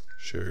false.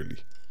 Surely.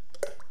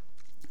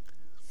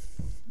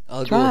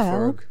 I'll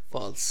go for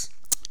false.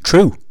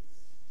 True.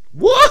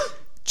 What?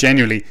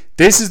 Genuinely.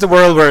 This is the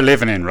world we're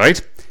living in,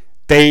 right?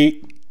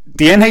 The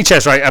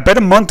NHS, right, about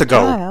a month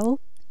ago,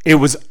 it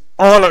was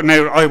all out.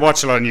 Now, I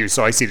watch a lot of news,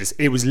 so I see this.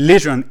 It was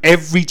literally on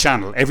every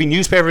channel, every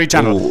newspaper, every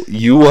channel. Oh,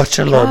 you watch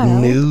a lot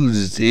of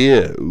news, do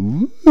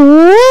you?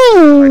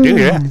 I do,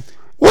 yeah.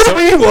 What are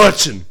we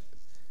watching?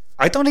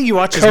 I don't think you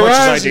watch as much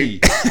as I do.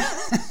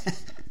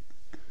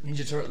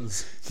 Ninja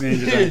Turtles.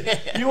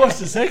 You watched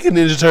the second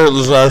Ninja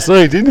Turtles last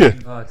night, didn't you?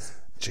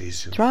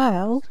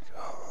 Jeez.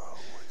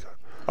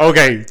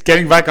 Okay,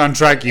 getting back on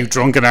track, you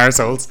drunken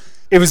arseholes.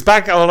 It was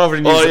back all over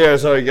the news. Oh yeah,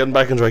 sorry, getting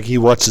back on track. He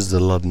watches a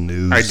lot of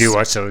news. I do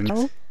watch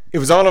it. It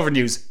was all over the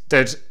news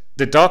that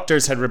the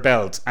doctors had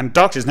rebelled. And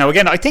doctors, now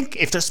again, I think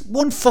if there's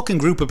one fucking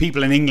group of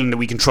people in England that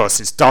we can trust,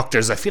 it's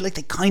doctors. I feel like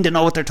they kind of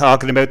know what they're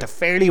talking about. They're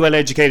fairly well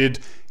educated.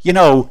 You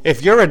know,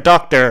 if you're a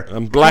doctor,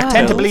 And black I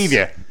tend to belts believe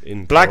you.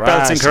 in Black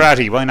belts in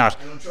karate, why not?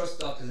 I don't trust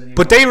doctors anymore.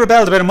 But they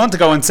rebelled about a month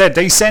ago and said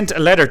they sent a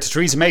letter to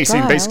Theresa May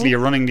saying basically you're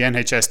running the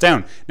NHS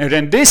down. Now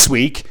then this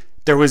week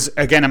there was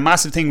again a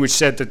massive thing which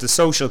said that the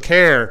social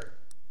care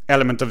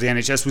element of the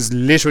NHS was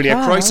literally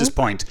a crisis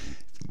point.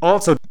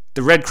 Also,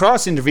 the Red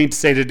Cross intervened to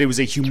say that it was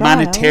a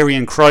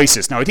humanitarian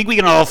crisis. Now I think we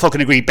can all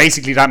fucking agree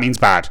basically that means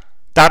bad.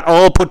 That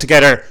all put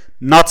together,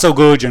 not so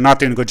good, you're not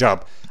doing a good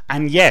job.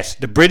 And yet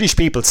the British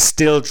people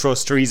still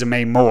trust Theresa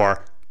May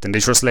more than they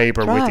trust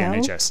Labour with the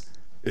NHS.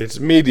 It's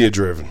media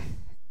driven.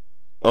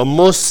 I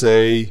must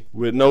say,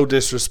 with no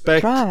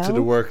disrespect to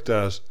the work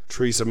that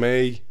Theresa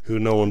May, who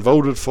no one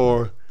voted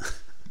for,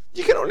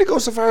 you can only go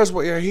so far as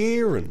what you're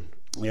hearing.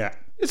 Yeah.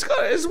 It's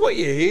what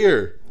you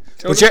hear.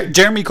 But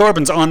Jeremy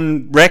Corbyn's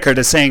on record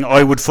as saying,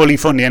 I would fully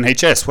fund the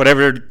NHS.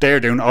 Whatever they're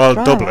doing, I'll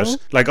double it.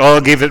 Like,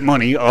 I'll give it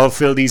money. I'll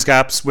fill these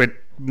gaps with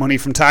money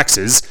from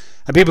taxes.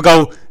 And people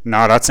go,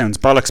 no, that sounds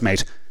bollocks,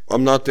 mate.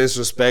 I'm not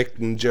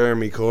disrespecting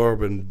Jeremy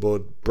Corbyn,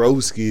 but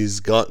Broski's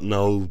got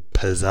no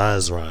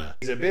pizzazz.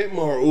 He's a bit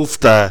more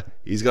oofta.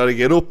 He's got to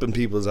get up in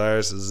people's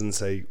arses and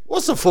say,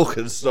 what's the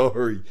fucking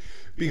story?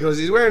 Because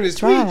he's wearing his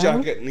tweed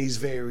jacket and he's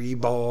very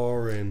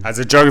boring. As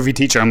a geography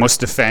teacher, I must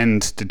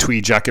defend the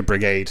Tweed Jacket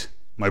Brigade.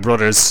 My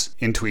brothers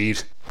in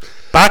tweed.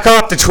 Back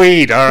off the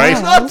tweed, alright?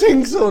 I don't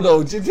think so,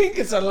 though. Do you think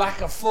it's a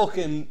lack of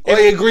fucking... I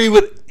agree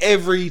with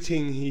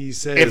everything he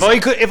says. If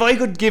I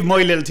could give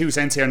my little 2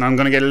 cents here, and I'm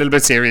going to get a little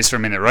bit serious for a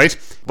minute, right?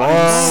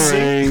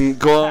 Boring.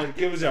 Go on,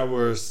 give us your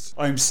worst.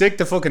 I'm sick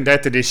to fucking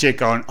death of this shit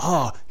going,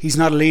 oh, he's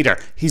not a leader.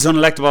 He's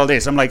unelectable, all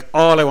this. I'm like,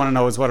 all I want to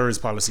know is what are his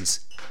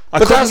policies.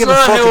 But that's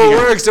not how it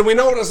works, and we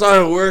know that's not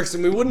how it works,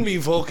 and we wouldn't be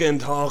fucking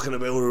talking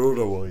about it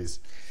otherwise.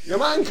 Your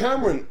man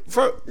Cameron,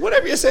 for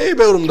whatever you say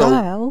about him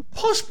though,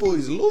 posh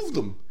boys loved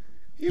him.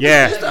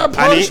 Yeah,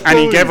 and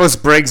he gave us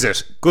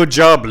Brexit. Good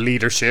job,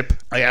 leadership.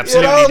 I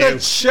absolutely do.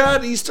 That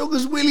chat, he stuck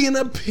his willy in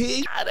a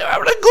pig. They were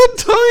having a good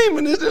time,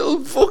 and his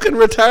little fucking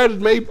retarded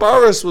mate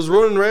Boris was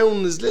running around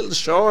in his little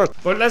short.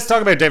 But let's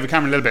talk about David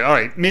Cameron a little bit.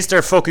 Alright,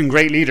 Mr. fucking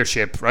great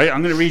leadership, right?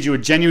 I'm going to read you a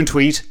genuine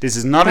tweet. This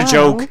is not a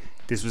joke.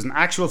 This was an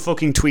actual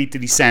fucking tweet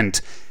that he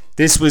sent.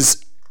 This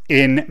was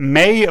in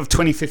May of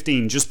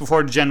 2015, just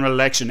before the general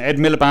election. Ed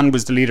Miliband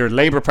was the leader of the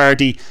Labour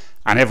Party,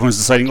 and everyone was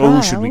deciding,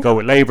 should we go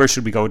with Labour?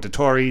 Should we go with the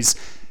Tories?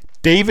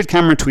 David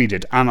Cameron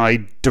tweeted, and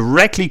I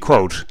directly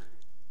quote,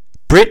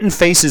 Britain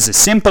faces a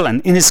simple and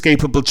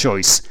inescapable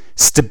choice.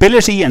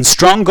 Stability and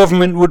strong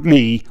government with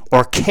me,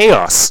 or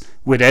chaos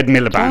with Ed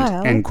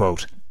Miliband, end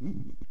quote.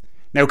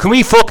 Now, can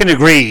we fucking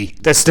agree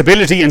that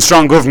stability and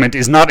strong government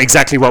is not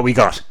exactly what we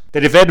got?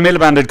 That if Ed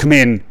Miliband had come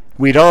in,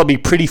 we'd all be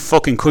pretty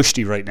fucking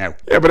cushy right now.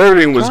 Yeah, but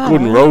everything was good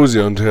and rosy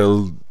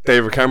until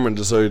David Cameron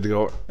decided to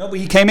go. No, but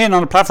he came in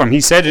on a platform. He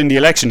said in the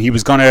election he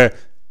was going to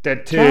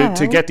get the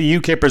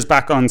UKippers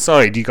back on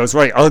side. He goes,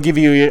 right, I'll give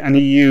you an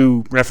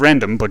EU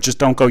referendum, but just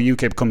don't go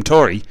UKIP, come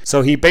Tory.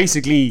 So he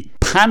basically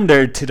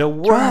pandered to the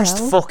worst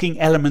fucking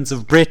elements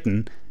of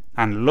Britain,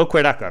 and look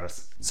where that got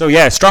us. So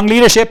yeah, strong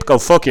leadership, go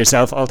fuck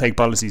yourself. I'll take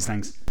policies,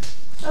 thanks.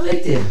 I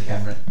like David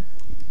Cameron.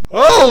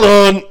 Hold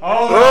on.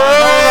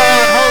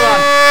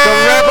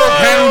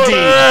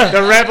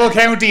 The Rebel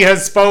County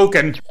has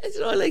spoken.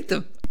 I like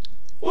them.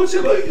 What's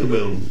you like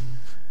about him?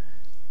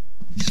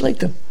 Just like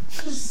them.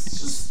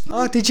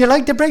 Oh, did you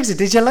like the Brexit?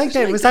 Did you like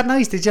that? Was that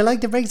nice? Did you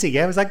like the Brexit?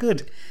 Yeah, was that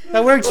good?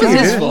 That worked for you.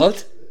 It was his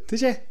fault.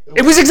 Did you?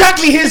 It was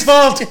exactly his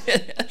fault.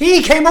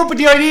 He came up with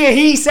the idea.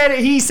 He said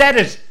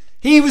it.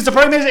 He was the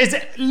Prime Minister.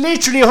 It's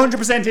literally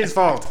 100% his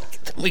fault.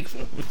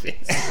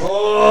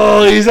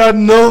 Oh, he's had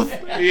enough.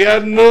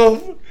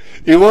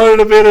 He wanted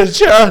a bit of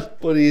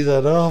chat, but he's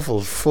an awful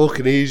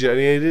fucking idiot.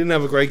 He didn't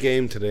have a great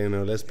game today,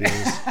 now, let's be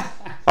honest.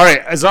 Alright,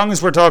 as long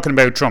as we're talking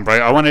about Trump,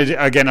 right, I want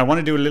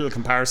to do a little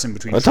comparison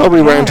between I thought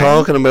we weren't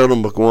talking about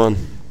him, but go on.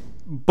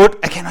 But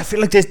again, I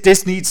feel like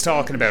this needs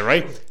talking about,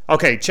 right?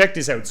 Okay, check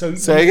this out. So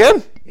say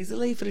again? He's the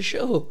life of the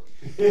show.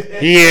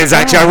 He is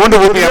actually. I wonder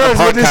would we have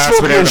a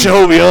podcast without him.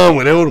 Show be on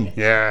without him.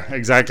 Yeah,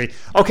 exactly.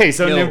 Okay,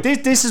 so now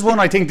this is one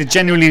I think that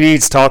genuinely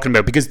needs talking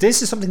about, because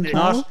this is something that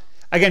not.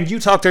 Again, you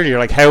talked earlier,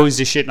 like, how is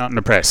this shit not in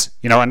the press?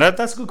 You know, and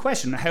that's a good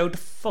question. How the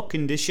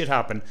fucking this shit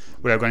happen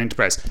without going into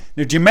press?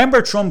 Now, do you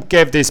remember Trump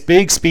gave this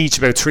big speech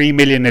about 3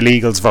 million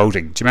illegals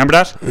voting? Do you remember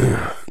that?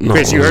 No,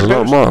 Chris, you heard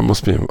about it? More,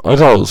 must be. I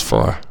thought it was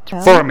 4.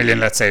 4 million,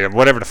 let's say, or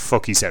whatever the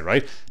fuck he said,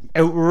 right?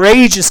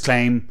 Outrageous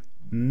claim,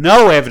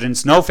 no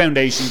evidence, no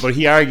foundation, but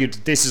he argued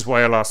that this is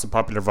why I lost the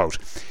popular vote.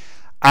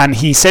 And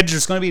he said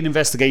there's going to be an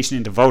investigation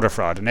into voter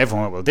fraud, and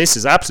everyone went, well, this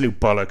is absolute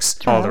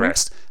bollocks, all the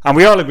rest. And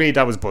we all agreed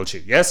that was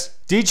bullshit, yes?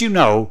 Did you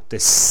know the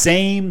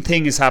same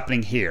thing is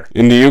happening here?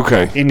 In the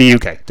UK? In the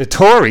UK. The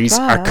Tories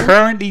are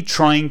currently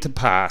trying to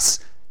pass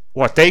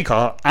what they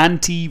call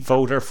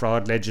anti-voter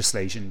fraud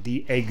legislation,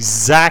 the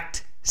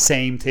exact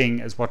same thing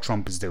as what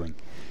Trump is doing.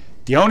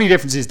 The only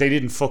difference is they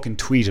didn't fucking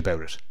tweet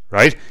about it,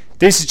 right?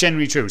 This is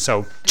generally true.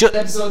 So,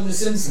 episode of The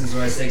Simpsons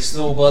where it's like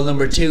Snowball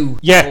number 2.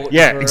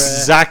 Yeah,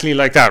 exactly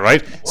like that,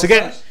 right? So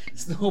again,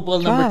 Snowball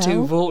number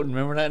 2 voting.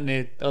 Remember that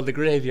in the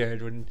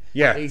graveyard when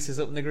Ace is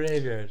up in the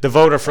graveyard. The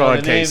voter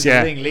fraud case,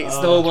 yeah.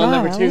 Snowball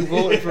number 2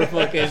 voted for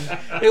fucking.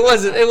 It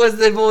wasn't.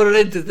 They voted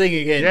into the thing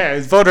again. Yeah,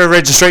 it's voter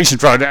registration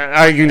fraud,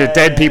 arguing that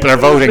dead people are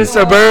voting.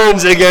 Mr.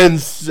 Burns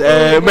against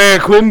Mayor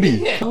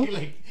Quimby. Yeah,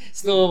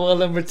 Snowball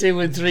number 2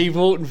 and 3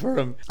 voting for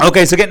him.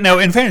 Okay, so now,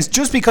 in fairness,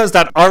 just because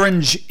that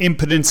orange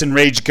impotence and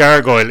rage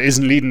gargoyle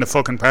isn't leading the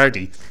fucking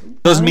party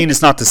doesn't mean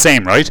it's not the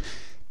same, right?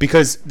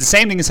 Because the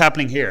same thing is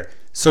happening here.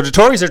 So the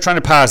Tories are trying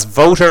to pass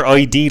voter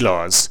ID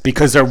laws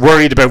because they're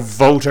worried about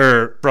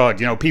voter fraud,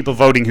 you know, people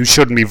voting who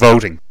shouldn't be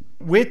voting.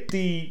 With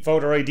the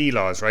voter ID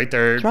laws, right,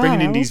 they're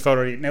bringing in these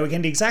voter ID. Now,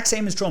 again, the exact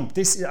same as Trump.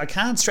 This, I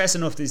can't stress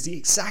enough, this is the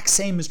exact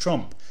same as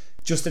Trump.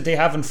 Just that they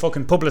haven't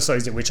fucking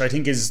publicised it, which I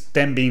think is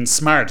them being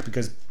smart,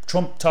 because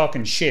Trump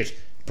talking shit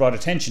brought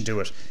attention to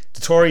it.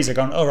 The Tories are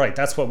going, all right,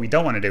 that's what we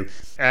don't want to do.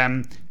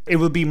 It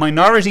will be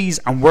minorities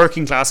and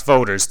working class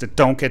voters that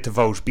don't get to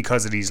vote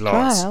because of these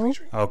laws. Wow.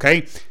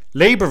 Okay?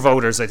 Labour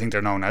voters, I think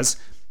they're known as.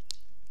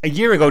 A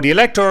year ago, the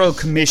Electoral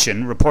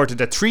Commission reported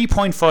that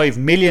 3.5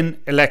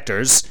 million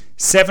electors,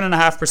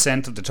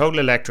 7.5% of the total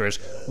electorate,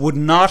 would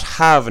not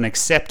have an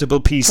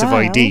acceptable piece of Wow.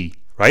 ID,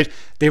 right?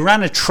 They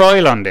ran a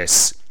trial on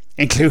this,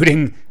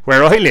 including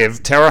where I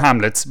live, Tower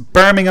Hamlets,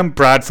 Birmingham,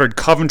 Bradford,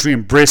 Coventry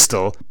and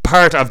Bristol,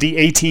 part of the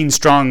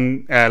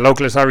 18-strong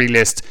local authority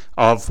list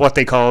of what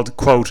they called,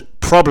 quote,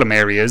 problem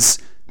areas,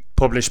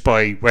 published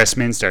by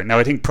Westminster. Now,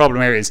 I think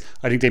problem areas,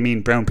 I think they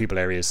mean brown people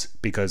areas,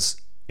 because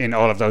in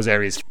all of those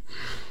areas,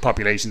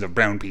 populations of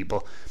brown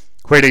people,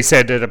 where they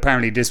said that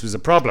apparently this was a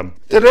problem.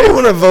 Do they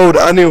want to vote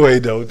anyway,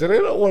 though? Do they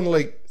not want to,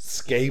 like,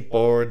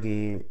 skateboard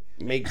and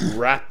make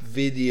rap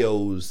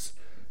videos?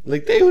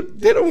 Like, they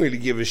don't really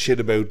give a shit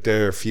about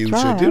their future,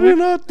 Try. do they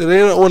not? Do they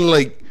not want to,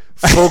 like,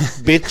 fuck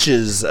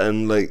bitches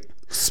and, like,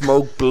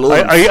 smoke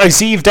blood? I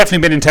see you've definitely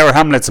been in Tower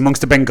Hamlets amongst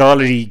the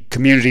Bengali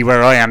community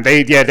where I am.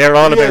 They're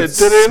all about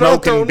do they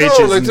not smoking don't know?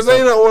 bitches Like, and do they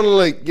stuff. not want to,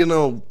 like, you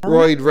know,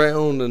 ride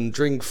round and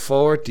drink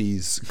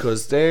 40s?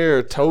 Because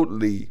they're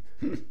totally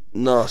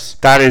not.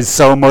 That is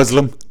so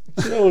Muslim.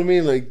 You know what I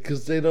mean? Like,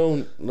 because they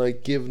don't,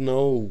 like, give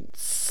no.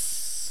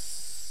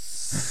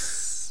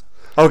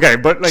 Okay,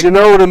 but like, Do you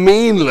know what I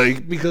mean?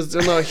 Like, because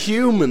they're not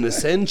human,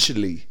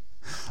 essentially.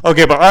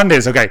 okay, but on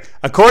this, okay,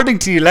 according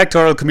to the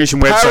Electoral Commission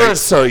website,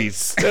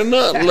 Parasites. They're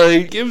not,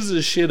 like, gives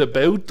a shit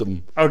about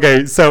them.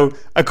 okay, so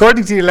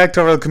according to the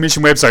Electoral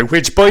Commission website,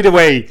 which by the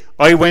way,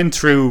 I went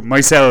through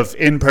myself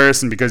in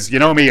person because you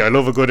know me, I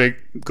love a good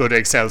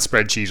Excel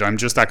spreadsheet. I'm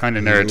just that kind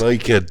of nerd.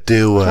 Like a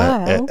duo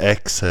Wow.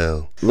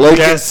 Excel. Like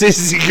Yeah. a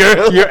sissy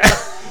girl. You're-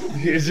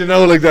 You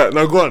know, like that.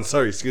 No, go on.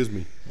 Sorry, excuse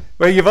me.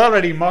 well, you've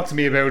already mocked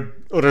me about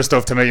other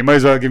stuff tonight. You might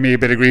as well give me a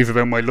bit of grief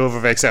about my love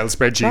of Excel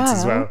spreadsheets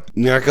as Wow. well.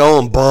 You're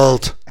going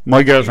bald.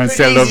 My girlfriend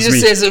still loves Just me.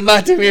 say something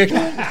back to me.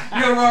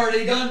 You're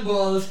already gone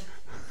bald.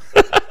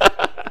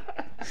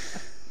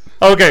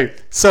 Okay,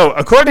 so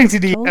according to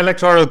the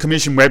Electoral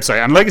Commission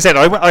website, and like I said,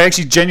 I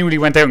actually genuinely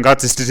went out and got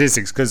the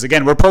statistics because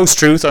again, we're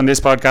post-truth on this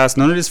podcast.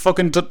 None of this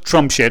fucking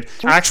Trump shit.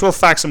 Actual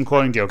facts I'm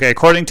quoting to you. Okay,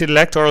 according to the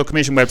Electoral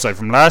Commission website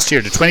from last year,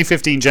 the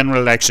 2015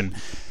 general election,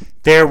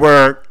 there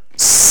were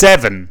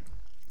 7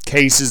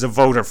 cases of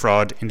voter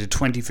fraud in the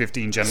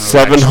 2015 general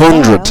election.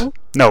 700. Wow.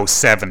 No,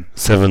 7.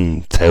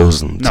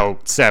 7,000. No,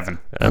 7.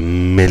 A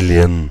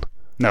million.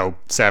 No,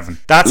 7.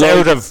 That's Like,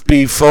 out of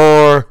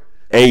before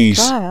 8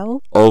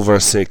 Wow. over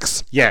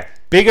 6. yeah,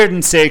 bigger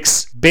than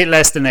 6, bit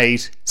less than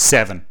 8,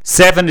 7.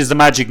 7 is the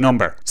magic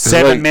number.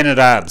 7-minute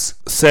abs.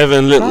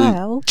 7 little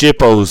Wow.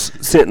 jippos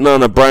sitting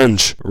on a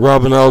branch,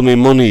 robbing all me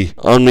money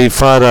on me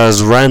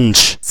father's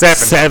ranch.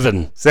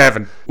 7.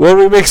 7. Well,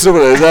 we mix up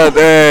with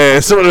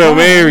that. Something about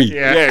Mary.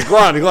 Yeah. Go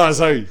on,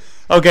 sorry.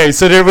 Okay,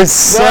 so there was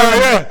 7.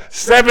 Yeah.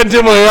 Step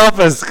into my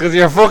office because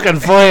you're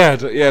fucking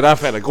fired. Yeah, that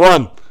fella. Go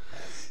on.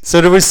 So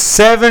there was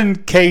 7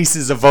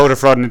 cases of voter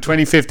fraud in the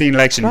 2015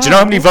 election. Do you know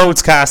how many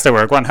votes cast there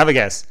were? Go on, have a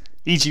guess.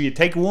 Each of you,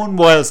 take one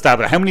wild stab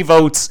at it. How many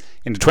votes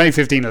in the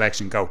 2015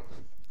 election? Go.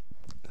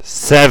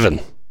 7.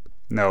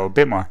 No, a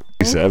bit more.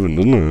 7,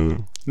 doesn't it?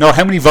 No,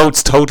 how many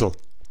votes total?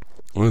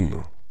 I don't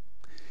know.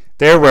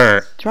 There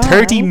were Wow.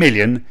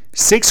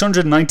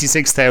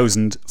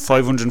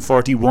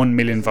 30,696,541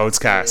 million votes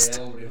cast.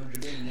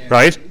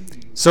 Right?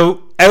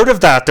 So out of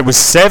that, there was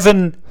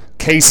 7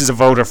 cases of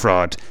voter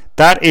fraud.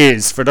 That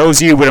is, for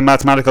those of you with a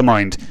mathematical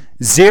mind,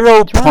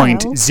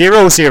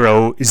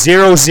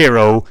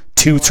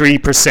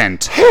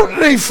 0.000023%. How did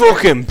they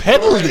fucking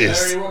peddle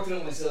this?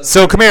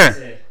 So come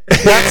here.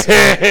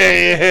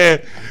 Yeah.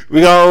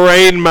 We got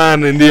Rain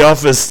Man in the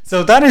office.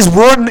 So that is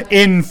 1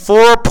 in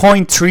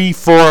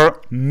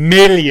 4.34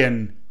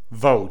 million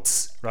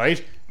votes,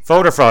 right?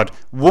 Voter fraud.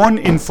 1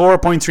 in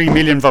 4.3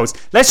 million votes.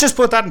 Let's just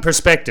put that in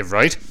perspective,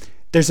 right?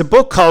 There's a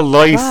book called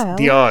Life, Wow.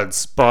 the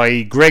Odds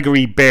by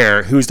Gregory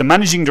Bear, who's the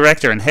managing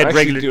director and head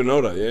regulator. know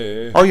that,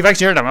 yeah. Oh, you've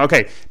actually heard of him?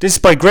 Okay. This is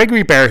by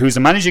Gregory Bear, who's the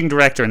managing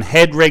director and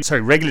head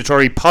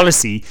regulatory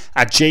policy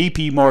at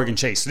JP Morgan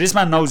Chase. So this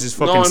man knows his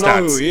fucking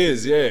stats. he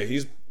is, yeah.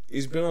 He's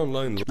been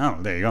online. Oh,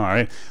 there you go. All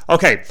right.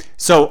 Okay.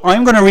 So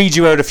I'm going to read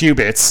you out a few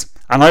bits,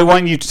 and I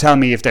want you to tell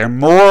me if they're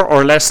more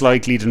or less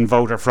likely than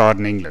voter fraud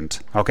in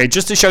England. Okay,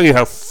 just to show you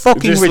how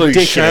fucking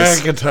ridiculous.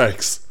 shark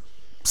attacks.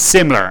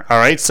 Similar. All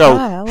right. So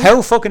Wow.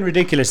 how fucking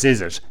ridiculous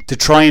is it to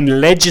try and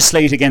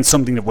legislate against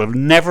something that will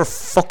never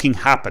fucking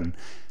happen?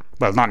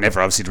 Well, not never.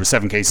 Obviously, there were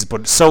 7 cases,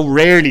 but so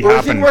rarely Well,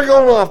 I think happen. we're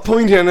going off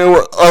point here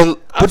now.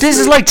 But this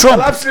is like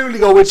Trump. I'll absolutely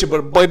go with you,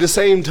 but by the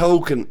same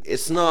token,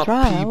 it's not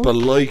Trial. people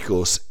like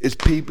us. It's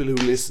people who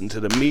listen to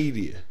the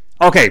media.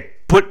 Okay,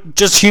 but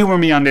just humour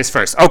me on this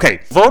first. Okay,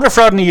 voter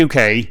fraud in the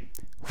UK.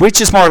 Which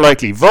is more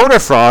likely, voter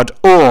fraud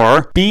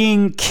or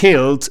being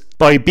killed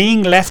by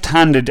being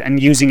left-handed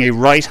and using a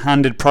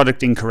right-handed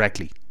product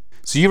incorrectly?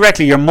 So you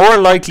reckon you're more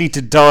likely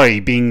to die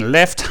being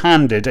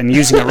left-handed and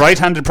using a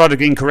right-handed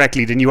product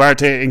incorrectly than you are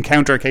to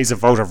encounter a case of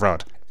voter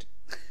fraud?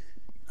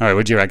 Alright,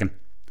 what do you reckon?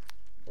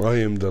 I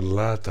am the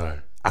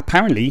latter.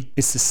 apparently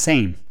is the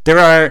same. There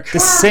are the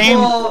same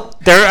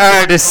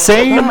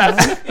amount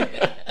of people.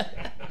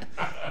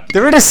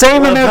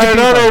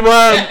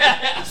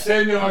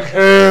 Send your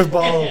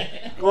curveball.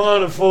 Go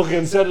on and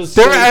fucking set us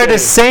There are the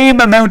same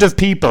amount of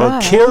people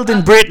killed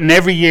in Britain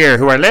every year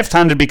who are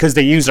left-handed because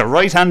they use a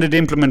right-handed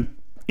implement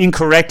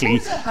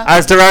incorrectly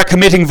as there are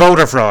committing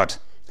voter fraud.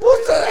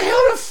 What the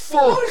hell the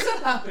fuck? How does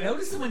that happen? How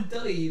does someone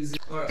die using?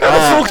 How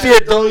the fuck do you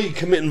die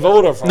committing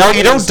voter fraud? No,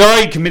 you don't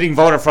die committing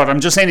voter fraud. I'm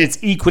just saying it's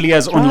equally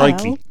as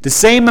unlikely. The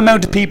same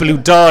amount of people who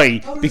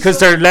die because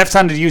they're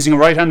left-handed using a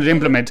right-handed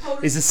implement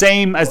is the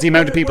same as the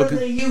amount of people...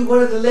 What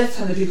are the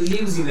left-handed people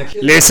using that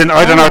kill? Listen,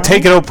 I don't know.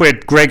 Take it up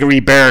with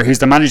Gregory Baer, who's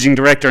the managing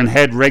director and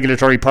head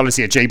regulatory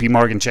policy at JP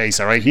Morgan Chase.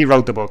 All right, he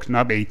wrote the book,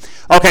 not me.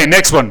 Okay,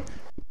 next one.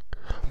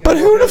 But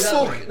who the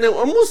fuck?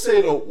 Now, I must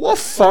say though, what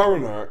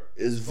foreigner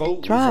is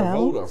voting for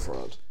voter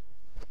fraud?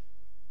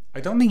 I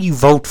don't think you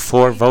vote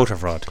for voter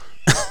fraud.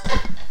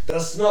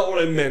 That's not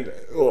what I meant.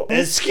 Oh,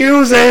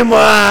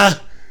 excusez-moi.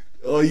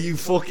 Oh, you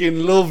fucking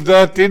loved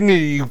that, didn't you,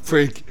 you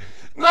prick?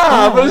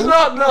 Nah, but it's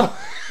not, no.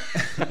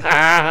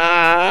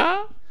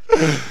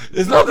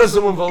 It's not that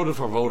someone voted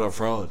for voter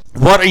fraud.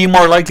 What are you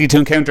more likely to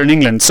encounter in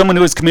England? Someone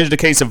who has committed a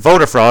case of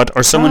voter fraud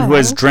or someone who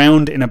has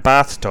drowned in a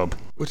bathtub?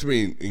 What do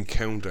you mean,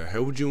 encounter?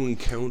 How would you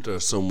encounter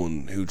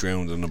someone who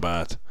drowned in a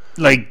bath?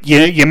 Like,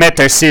 you met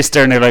their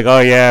sister and they're like,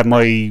 oh yeah,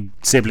 my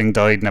sibling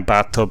died in a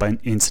bathtub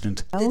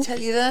incident. Did they tell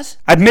you that?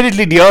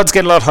 Admittedly, the odds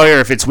get a lot higher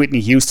if it's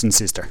Whitney Houston's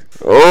sister.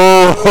 Too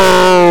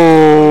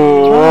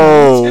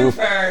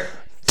far.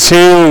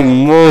 Too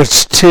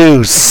much,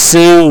 too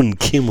soon,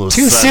 Kimmel.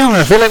 Too soon,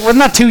 I feel like, wasn't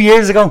that 2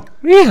 years ago?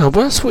 Yeah,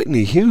 but that's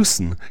Whitney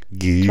Houston.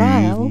 Give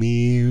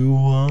me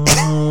one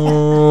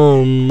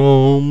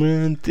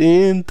moment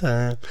in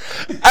time.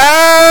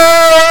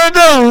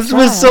 Those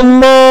with some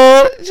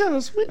more.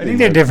 Just I think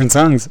they're different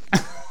songs.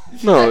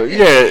 No,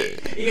 yeah.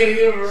 You gotta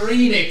give a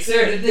remix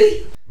there, did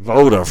they?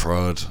 Voter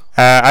fraud.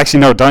 Actually,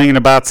 no, dying in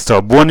a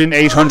bathtub. 1 in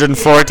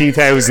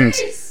 840,000.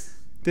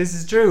 This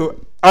is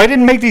true. I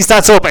didn't make these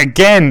stats up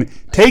again.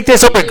 Take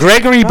this up with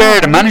Gregory Baer,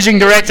 the managing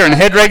director and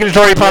head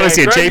regulatory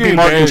policy at JP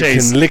Morgan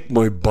Chase. Can lick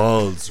my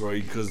balls,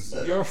 right? Because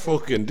you're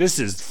fucking. This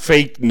is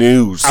fake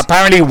news.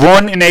 Apparently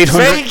 1 in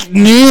 800. Fake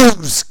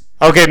news.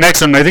 Okay,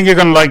 next one. I think you're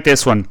going to like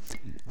this one.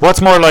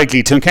 What's more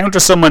likely, to encounter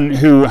someone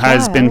who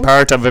has been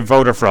part of a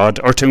voter fraud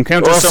or to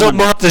encounter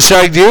someone... Or to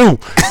shag you.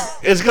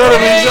 It's going to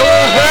be so...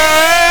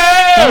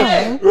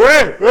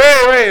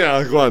 Wait.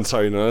 Oh, go on,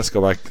 sorry, no, let's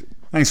go back.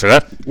 Thanks for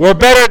that. We're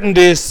better than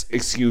this.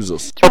 Excuse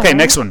us. Okay,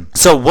 next one.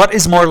 So, what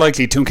is more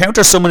likely, to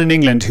encounter someone in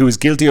England who is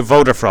guilty of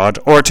voter fraud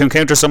or to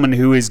encounter someone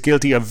who is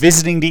guilty of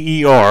visiting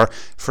the ER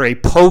for a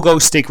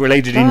pogo stick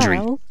related injury?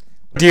 What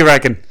do you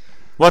reckon?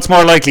 What's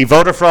more likely,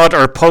 voter fraud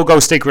or pogo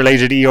stick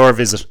related ER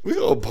visit? We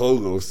got a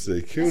pogo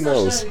stick. Who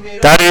knows?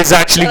 That is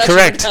actually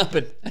correct. I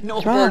know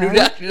a bird who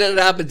actually let it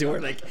happen to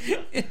her. Like,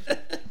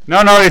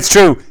 No, it's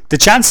true. The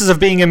chances of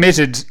being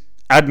admitted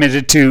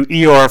to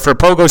ER for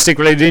pogo stick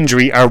related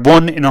injury are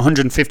 1 in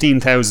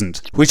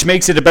 115,000, which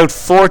makes it about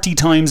 40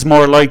 times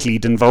more likely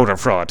than voter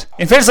fraud.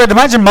 In fairness, I'd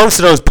imagine most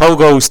of those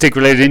pogo stick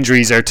related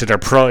injuries are to their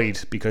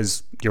pride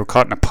because you're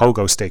caught in a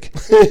pogo stick.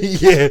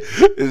 Yeah.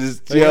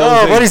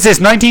 What is this,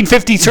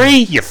 1953?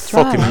 You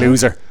fucking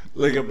loser.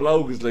 Like a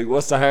bloke is like,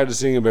 what's the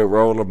hardest thing about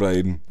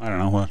rollerblading? I don't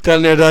know what.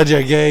 Telling your dad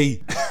you're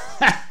gay.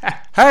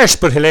 Harsh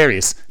but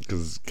hilarious.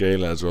 Because gay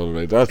lads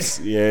rollerblade. That's,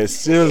 yeah, it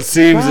still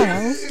seems...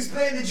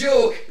 explain the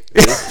joke.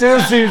 It still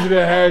seems to be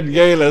hard in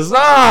gay lads.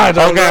 I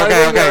don't know.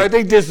 Okay. I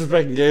think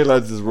disrespecting gay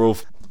lads is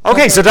rough.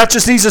 Okay, so that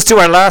just leads us to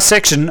our last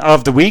section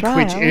of the week,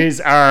 which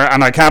is our,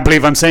 and I can't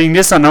believe I'm saying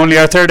this on only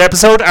our third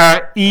episode,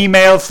 our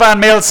email fan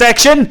mail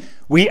section.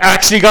 We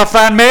actually got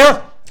fan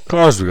mail. Of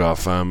course we got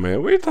fan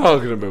mail. What are you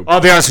talking about? I'll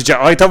be honest with you,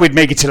 I thought we'd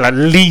make it till at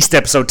least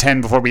episode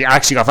 10 before we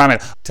actually got fan mail.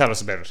 Tell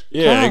us about it.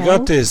 Yeah, I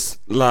got this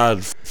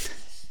lad.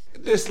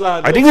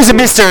 I think it was a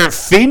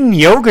Mr. Finn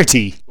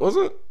Yogerty. Was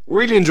it?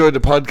 Really enjoyed the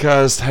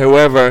podcast.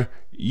 However,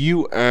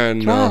 you are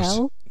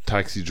not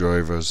taxi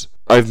drivers.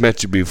 I've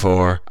met you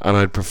before, and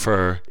I'd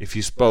prefer if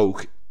you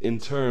spoke in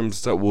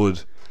terms that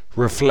would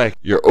reflect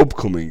your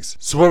upcomings.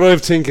 So what I'm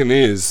thinking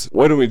is,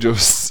 why don't we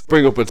just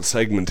bring up a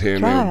segment here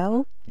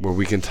now where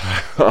we can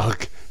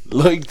talk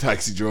like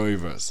taxi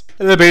drivers.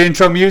 A little bit of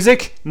intro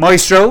music.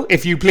 Maestro,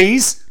 if you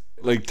please.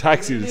 Like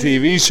Taxi, the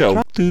TV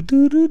show.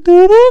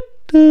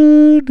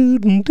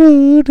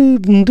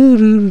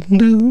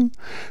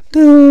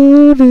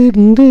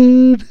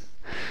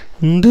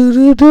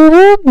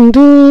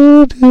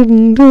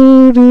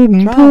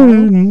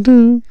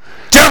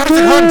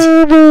 Jonathan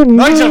Hunt,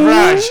 Nigel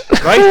Farage,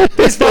 right?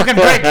 This fucking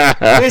prick,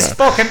 this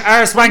fucking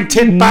arsewank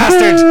tin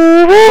bastard,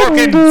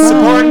 fucking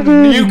supporting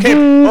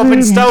UKIP up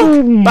in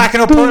Stoke,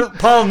 backing up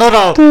Paul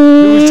Nuttall,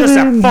 who was just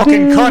a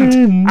fucking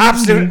cunt,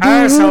 absolute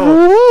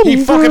arsehole. He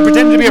fucking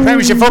pretended to be a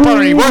Premiership footballer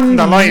and he wasn't,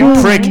 the lying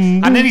prick.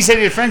 And then he said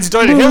he had friends who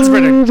died at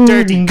Hillsborough, the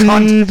dirty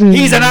cunt.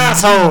 He's an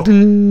arsehole.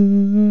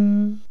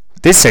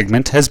 This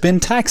segment has been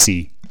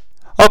Taxi.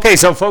 Okay,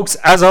 so folks,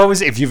 as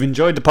always, if you've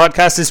enjoyed the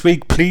podcast this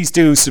week, please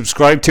do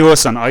subscribe to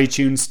us on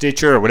iTunes,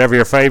 Stitcher, or whatever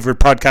your favourite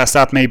podcast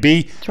app may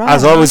be.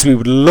 As always, we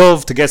would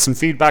love to get some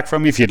feedback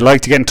from you. If you'd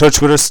like to get in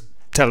touch with us,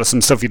 tell us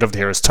some stuff you'd love to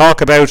hear us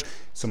talk about,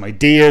 some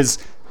ideas.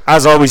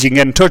 As always, you can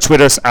get in touch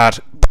with us at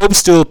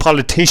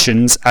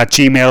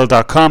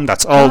pubstoolpoliticians@gmail.com.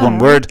 That's all one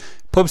word,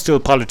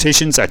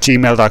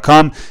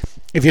 pubstoolpoliticians@gmail.com.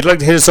 If you'd like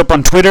to hit us up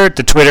on Twitter,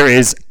 the Twitter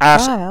is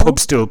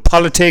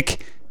 @pubstoolpolitic.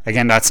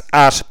 Again, that's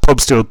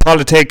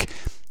 @pubstoolpolitic.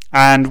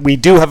 And we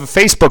do have a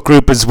Facebook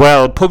group as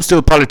well,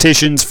 Pubstool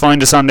Politicians.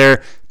 Find us on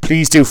there.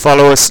 Please do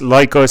follow us,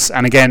 like us,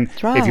 and again,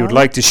 if you would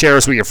like to share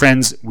us with your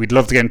friends, we'd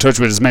love to get in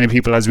touch with as many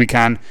people as we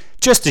can,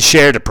 just to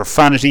share the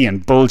profanity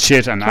and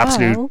bullshit and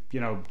absolute,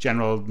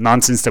 general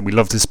nonsense that we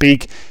love to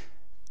speak.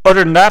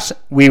 Other than that,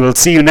 we will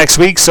see you next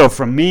week. So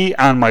from me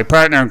and my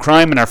partner in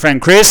crime and our friend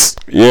Chris.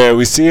 Yeah,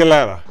 we see you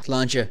later.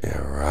 Sláinte.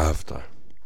 Yeah, we're after.